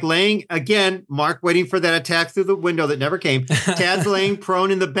Tad's like laying, again, Mark waiting for that attack through the window that never came. Tad's laying prone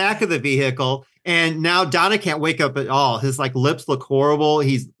in the back of the vehicle. And now Donna can't wake up at all. His like lips look horrible.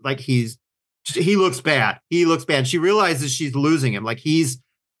 He looks bad. He looks bad. She realizes she's losing him. Like he's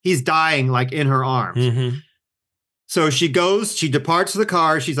dying like in her arms. Mm-hmm. So she departs the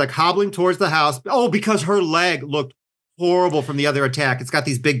car. She's like hobbling towards the house. Oh, because her leg looked horrible from the other attack. It's got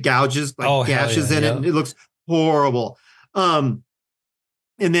these big gouges, like gashes in it. And it looks horrible. And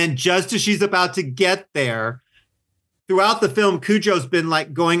then just as she's about to get there, throughout the film, Cujo's been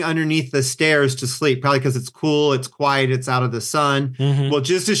like going underneath the stairs to sleep, probably because it's cool, it's quiet, it's out of the sun. Mm-hmm. Well,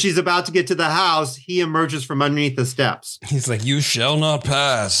 just as she's about to get to the house, he emerges from underneath the steps. He's like, you shall not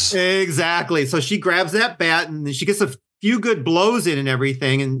pass. Exactly. So she grabs that bat and then she gets a few good blows in and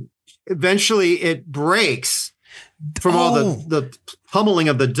everything. And eventually it breaks from all the pummeling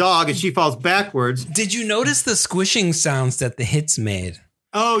of the dog and she falls backwards. Did you notice the squishing sounds that the hits made?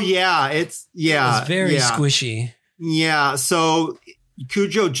 Oh, yeah. It was very squishy. Yeah. So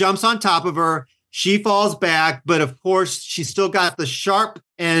Cujo jumps on top of her. She falls back. But of course, she's still got the sharp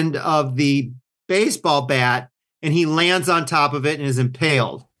end of the baseball bat and he lands on top of it and is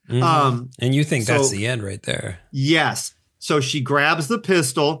impaled. Mm-hmm. And you think that's the end right there. Yes. So she grabs the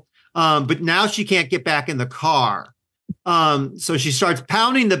pistol, but now she can't get back in the car. So she starts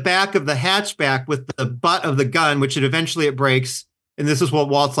pounding the back of the hatchback with the butt of the gun, which eventually it breaks. And this is what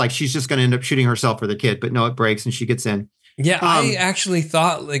Walt's like. She's just going to end up shooting herself or the kid. But no, it breaks and she gets in. Yeah, I actually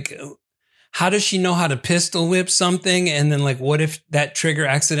thought, like, how does she know how to pistol whip something? And then, like, what if that trigger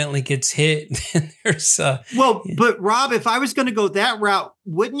accidentally gets hit? But Rob, if I was going to go that route,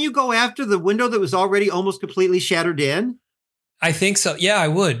 wouldn't you go after the window that was already almost completely shattered in? I think so. Yeah, I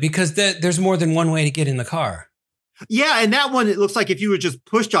would, because there's more than one way to get in the car. Yeah, and that one, it looks like if you had just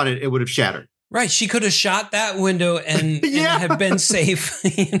pushed on it, it would have shattered. Right. She could have shot that window and have been safe,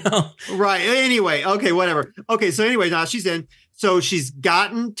 Right. Anyway. Okay. Whatever. Okay. So anyway, now she's in. So she's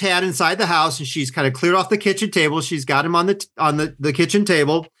gotten Tad inside the house and she's kind of cleared off the kitchen table. She's got him on the kitchen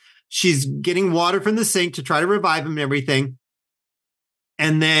table. She's getting water from the sink to try to revive him and everything.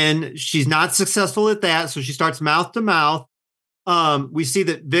 And then she's not successful at that. So she starts mouth to mouth. We see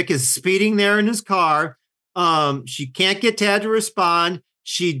that Vic is speeding there in his car. She can't get Tad to respond.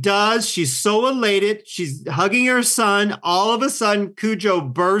 She does. She's so elated. She's hugging her son. All of a sudden, Cujo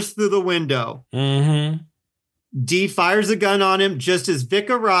bursts through the window. Mm-hmm. Dee fires a gun on him just as Vic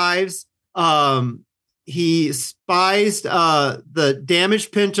arrives. He spies the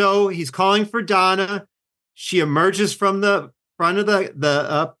damaged Pinto. He's calling for Donna. She emerges from the front of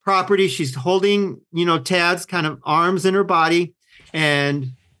the property. She's holding, Tad's kind of arms in her body.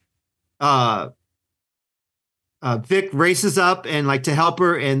 And Vic races up and to help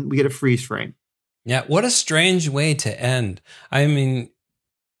her, and we get a freeze frame. Yeah, what a strange way to end. I mean,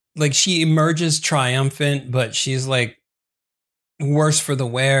 she emerges triumphant, but she's worse for the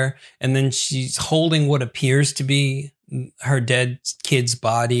wear, and then she's holding what appears to be her dead kid's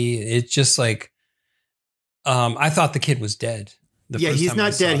body. It's just I thought the kid was dead. He's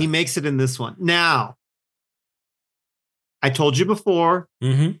not dead. He makes it in this one. Now, I told you before,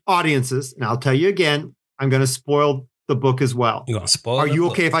 audiences, and I'll tell you again, I'm going to spoil the book as well. You're going to spoil Are you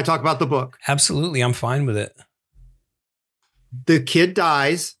book. okay if I talk about the book? Absolutely. I'm fine with it. The kid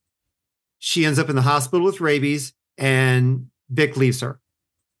dies. She ends up in the hospital with rabies, and Vic leaves her.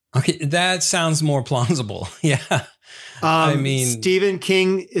 Okay, that sounds more plausible. Yeah. I mean, Stephen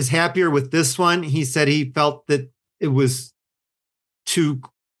King is happier with this one. He said he felt that it was too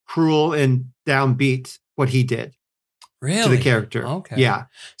cruel and downbeat what he did. Really? To the character. Okay. Yeah.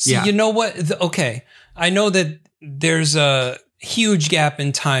 See, you know what? Okay. I know that there's a huge gap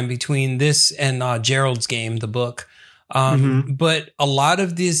in time between this and Gerald's Game, the book. But a lot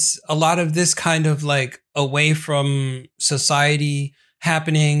of this kind of like away from society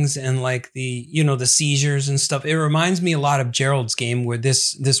happenings and like the, you know, the seizures and stuff. It reminds me a lot of Gerald's Game, where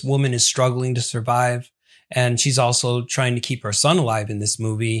this woman is struggling to survive. And she's also trying to keep her son alive in this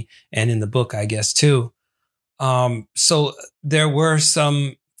movie and in the book, I guess, too. So there were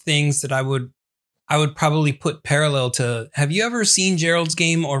some things that I would probably put parallel to. Have you ever seen Gerald's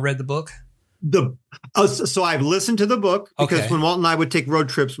Game or read the book? So I've listened to the book because when Walt and I would take road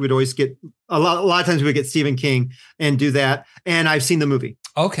trips, we'd always get a lot of times we would get Stephen King and do that. And I've seen the movie.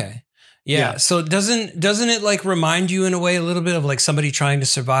 Okay. Yeah. So doesn't it like remind you in a way a little bit of like somebody trying to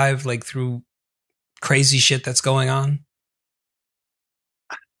survive like through crazy shit that's going on?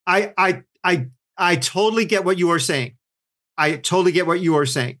 I totally get what you are saying.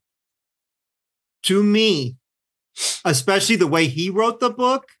 To me, especially the way he wrote the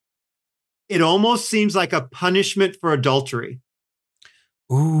book, it almost seems like a punishment for adultery.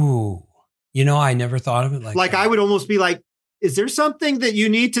 Ooh, you know, I never thought of it like that. I would almost be like, is there something that you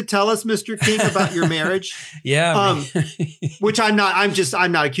need to tell us, Mr. King, about your marriage? Yeah. Which I'm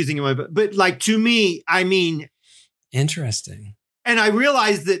not accusing him of, but like to me, I mean, interesting. And I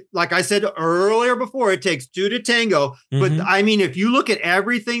realized that, like I said earlier before, it takes two to tango. But I mean, if you look at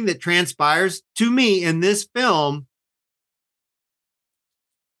everything that transpires to me in this film,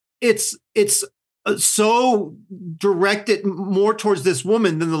 it's so directed more towards this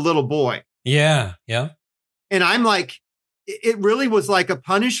woman than the little boy. Yeah. Yeah. And I'm like, it really was like a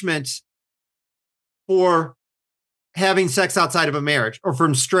punishment for having sex outside of a marriage or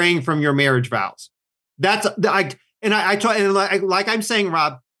from straying from your marriage vows. That's like I'm saying,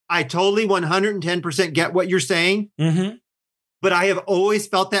 Rob, I totally 110% get what you're saying. But I have always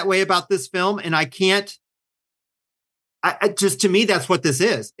felt that way about this film, and I can't. Just to me, that's what this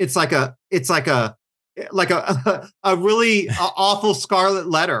is. It's like a really awful Scarlet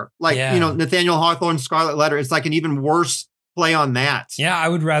Letter, like Nathaniel Hawthorne's Scarlet Letter. It's like an even worse play on that. Yeah, I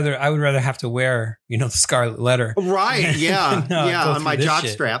would rather have to wear the Scarlet Letter, right? Yeah, on my jock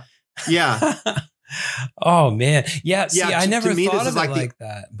strap. Yeah. Oh man, yeah. See, I never thought of it like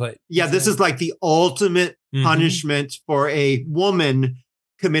that, but this is like the ultimate punishment for a woman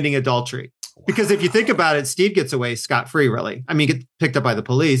committing adultery. Wow. Because if you think about it, Steve gets away scot-free, really. I mean, he gets picked up by the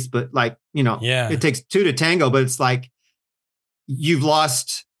police, but it takes two to tango. But it's like you've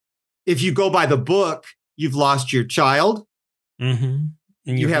lost. If you go by the book, you've lost your child.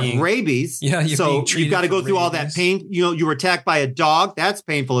 You have rabies. Yeah. So you've got to go through all that pain. You were attacked by a dog. That's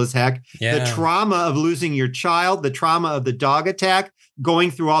painful as heck. Yeah. The trauma of losing your child, the trauma of the dog attack, going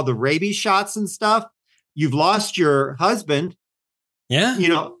through all the rabies shots and stuff. You've lost your husband. Yeah.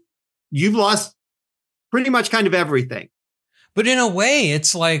 You've lost pretty much kind of everything. But in a way,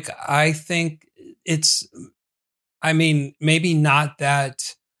 it's like, I think maybe not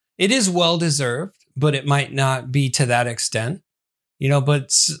that it is well-deserved, but it might not be to that extent.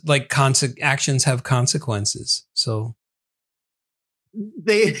 But like actions have consequences. So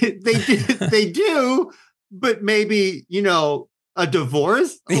they do, but maybe, a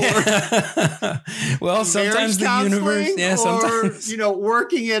divorce or well, sometimes the universe, sometimes, or,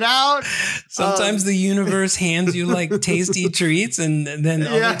 working it out. Sometimes the universe hands you like tasty treats, and then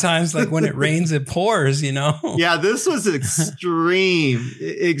other times, like when it rains, it pours, Yeah, this was extreme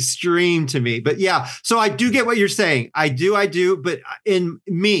to me. But yeah, so I do get what you're saying. I do. But in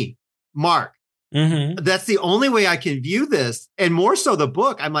me, Mark, that's the only way I can view this. And more so the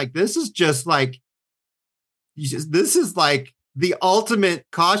book. I'm like, this is the ultimate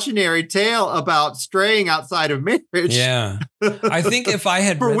cautionary tale about straying outside of marriage. Yeah. I think if I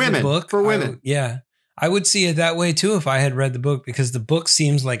had read the book, for women. I would see it that way too if I had read the book, because the book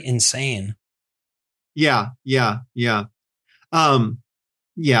seems like insane. Yeah.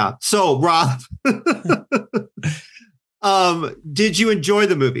 So Rob, did you enjoy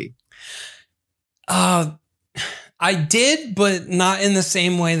the movie? I did, but not in the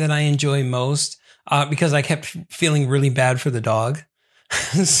same way that I enjoy most. because I kept feeling really bad for the dog.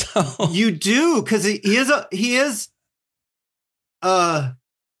 So You do, because he is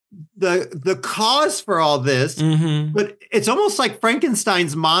the cause for all this, but it's almost like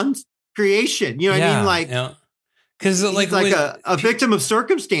Frankenstein's mom's creation. You know what I mean? Like, because like a victim of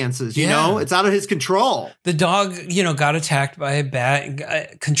circumstances. You know, it's out of his control. The dog, got attacked by a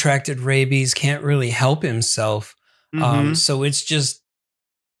bat, contracted rabies, can't really help himself. So it's just,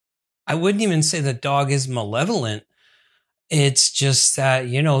 I wouldn't even say the dog is malevolent. It's just that,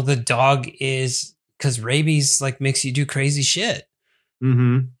 the dog is, because rabies like makes you do crazy shit.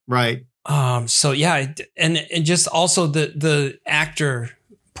 Right. So yeah, and just also the actor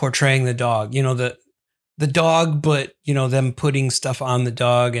portraying the dog, the dog, but them putting stuff on the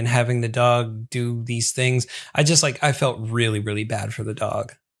dog and having the dog do these things. I felt really, really bad for the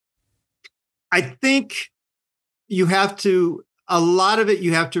dog. I think a lot of it,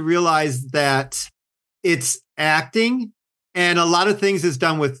 you have to realize that it's acting, and a lot of things is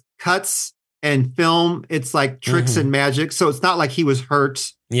done with cuts and film. It's like tricks and magic. So it's not like he was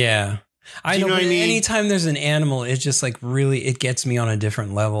hurt. Yeah. I know what I mean? Anytime there's an animal, it's just like really, it gets me on a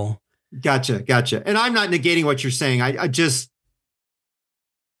different level. Gotcha. And I'm not negating what you're saying. I just,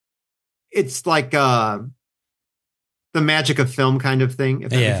 it's like the magic of film kind of thing, if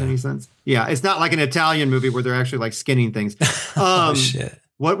that makes any sense. Yeah. It's not like an Italian movie where they're actually like skinning things. Oh, shit.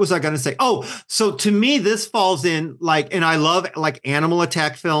 What was I going to say? Oh, so to me, this falls in like, and I love like animal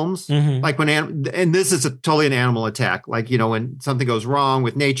attack films. Like and this is totally an animal attack. Like, when something goes wrong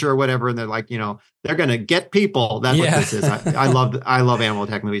with nature or whatever, and they're like, they're going to get people. That's what this is. I love animal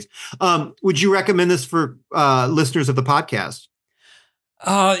attack movies. Would you recommend this for listeners of the podcast?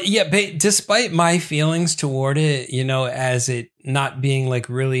 Yeah, but despite my feelings toward it, as it not being like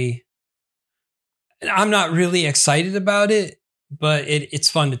really, I'm not really excited about it. But it's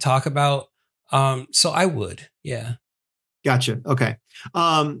fun to talk about. So I would. Yeah. Gotcha. Okay.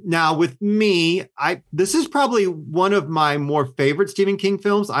 Now with me, this is probably one of my more favorite Stephen King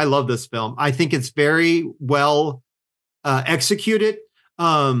films. I love this film. I think it's very well executed.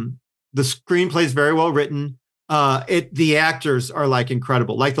 The screenplay is very well written. The actors are like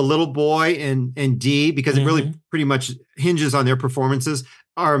incredible, like the little boy and D, because it really pretty much hinges on their performances,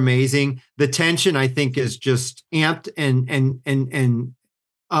 are amazing. The tension, I think, is just amped and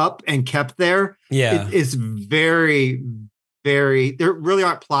up and kept there. Yeah. It's very, very, there really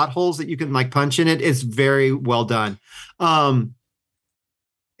aren't plot holes that you can like punch in it. It's very well done.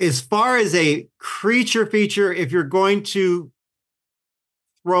 As far as a creature feature, if you're going to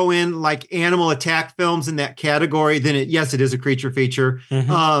throw in like animal attack films in that category, then yes, it is a creature feature.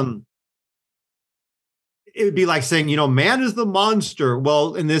 It would be like saying, man is the monster.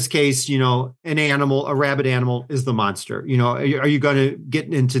 Well, in this case, an animal, a rabid animal is the monster. Are you going to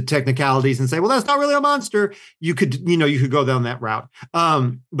get into technicalities and say, well, that's not really a monster? You could go down that route.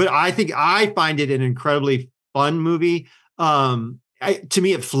 But I find it an incredibly fun movie. To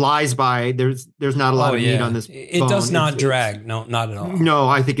me, it flies by. There's not a lot of meat on this. It does not drag. No, not at all. No,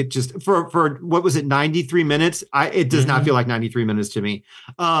 I think it just for what was it, 93 minutes? It does not feel like 93 minutes to me.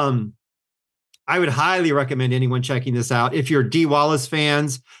 I would highly recommend anyone checking this out. If you're Dee Wallace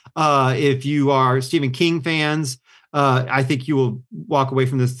fans, if you are Stephen King fans, I think you will walk away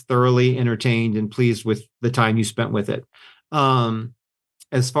from this thoroughly entertained and pleased with the time you spent with it.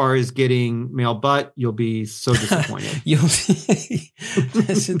 As far as getting male butt, you'll be so disappointed.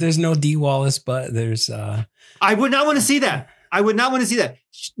 There's no Dee Wallace butt. There's. I would not want to see that.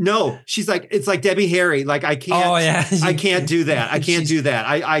 No, she's like, it's like Debbie Harry. Like I can't. Oh yeah, I can't do that. I can't do that.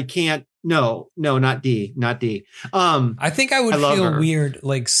 I can't. No, not D. I think I would feel weird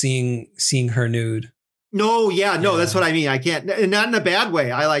like seeing her nude. No, yeah, no, that's what I mean. I can't, and not in a bad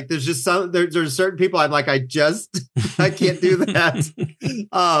way. I like, there's just there's certain people I'm like, I can't do that.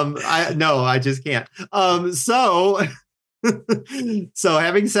 I just can't. So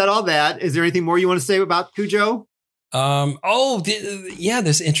having said all that, is there anything more you want to say about Cujo?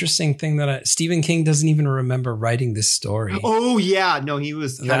 This interesting thing that Stephen King doesn't even remember writing this story. Oh yeah, no, he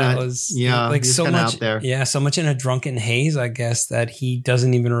was kind of like so much out there. Yeah, so much in a drunken haze, I guess, that he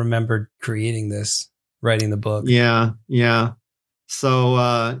doesn't even remember writing the book. Yeah. So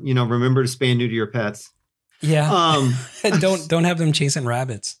remember to spay and neuter your pets. Yeah. Don't have them chasing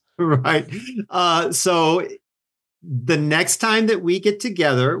rabbits. Right. So the next time that we get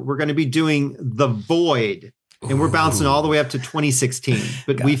together, we're going to be doing The Void. And we're bouncing all the way up to 2016,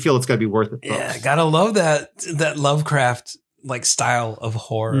 but we feel it's got to be worth it. Folks. Yeah, gotta love that Lovecraft like style of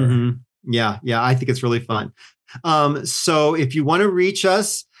horror. Yeah, I think it's really fun. So if you want to reach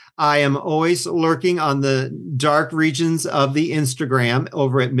us, I am always lurking on the dark regions of the Instagram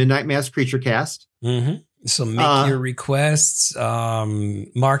over at Midnight Mass Creature Cast. Mm-hmm. So make your requests.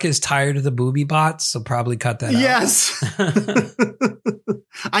 Mark is tired of the booby bots, so probably cut that out. Yes.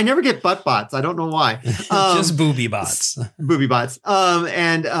 I never get butt bots. I don't know why. Just booby bots. Booby bots.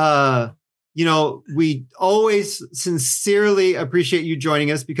 We always sincerely appreciate you joining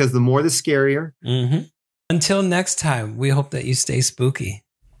us because the more the scarier. Mm-hmm. Until next time, we hope that you stay spooky.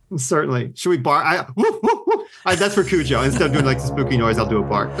 Certainly. Should we bark? That's for Cujo. Instead of doing like the spooky noise, I'll do a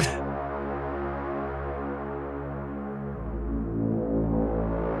bark.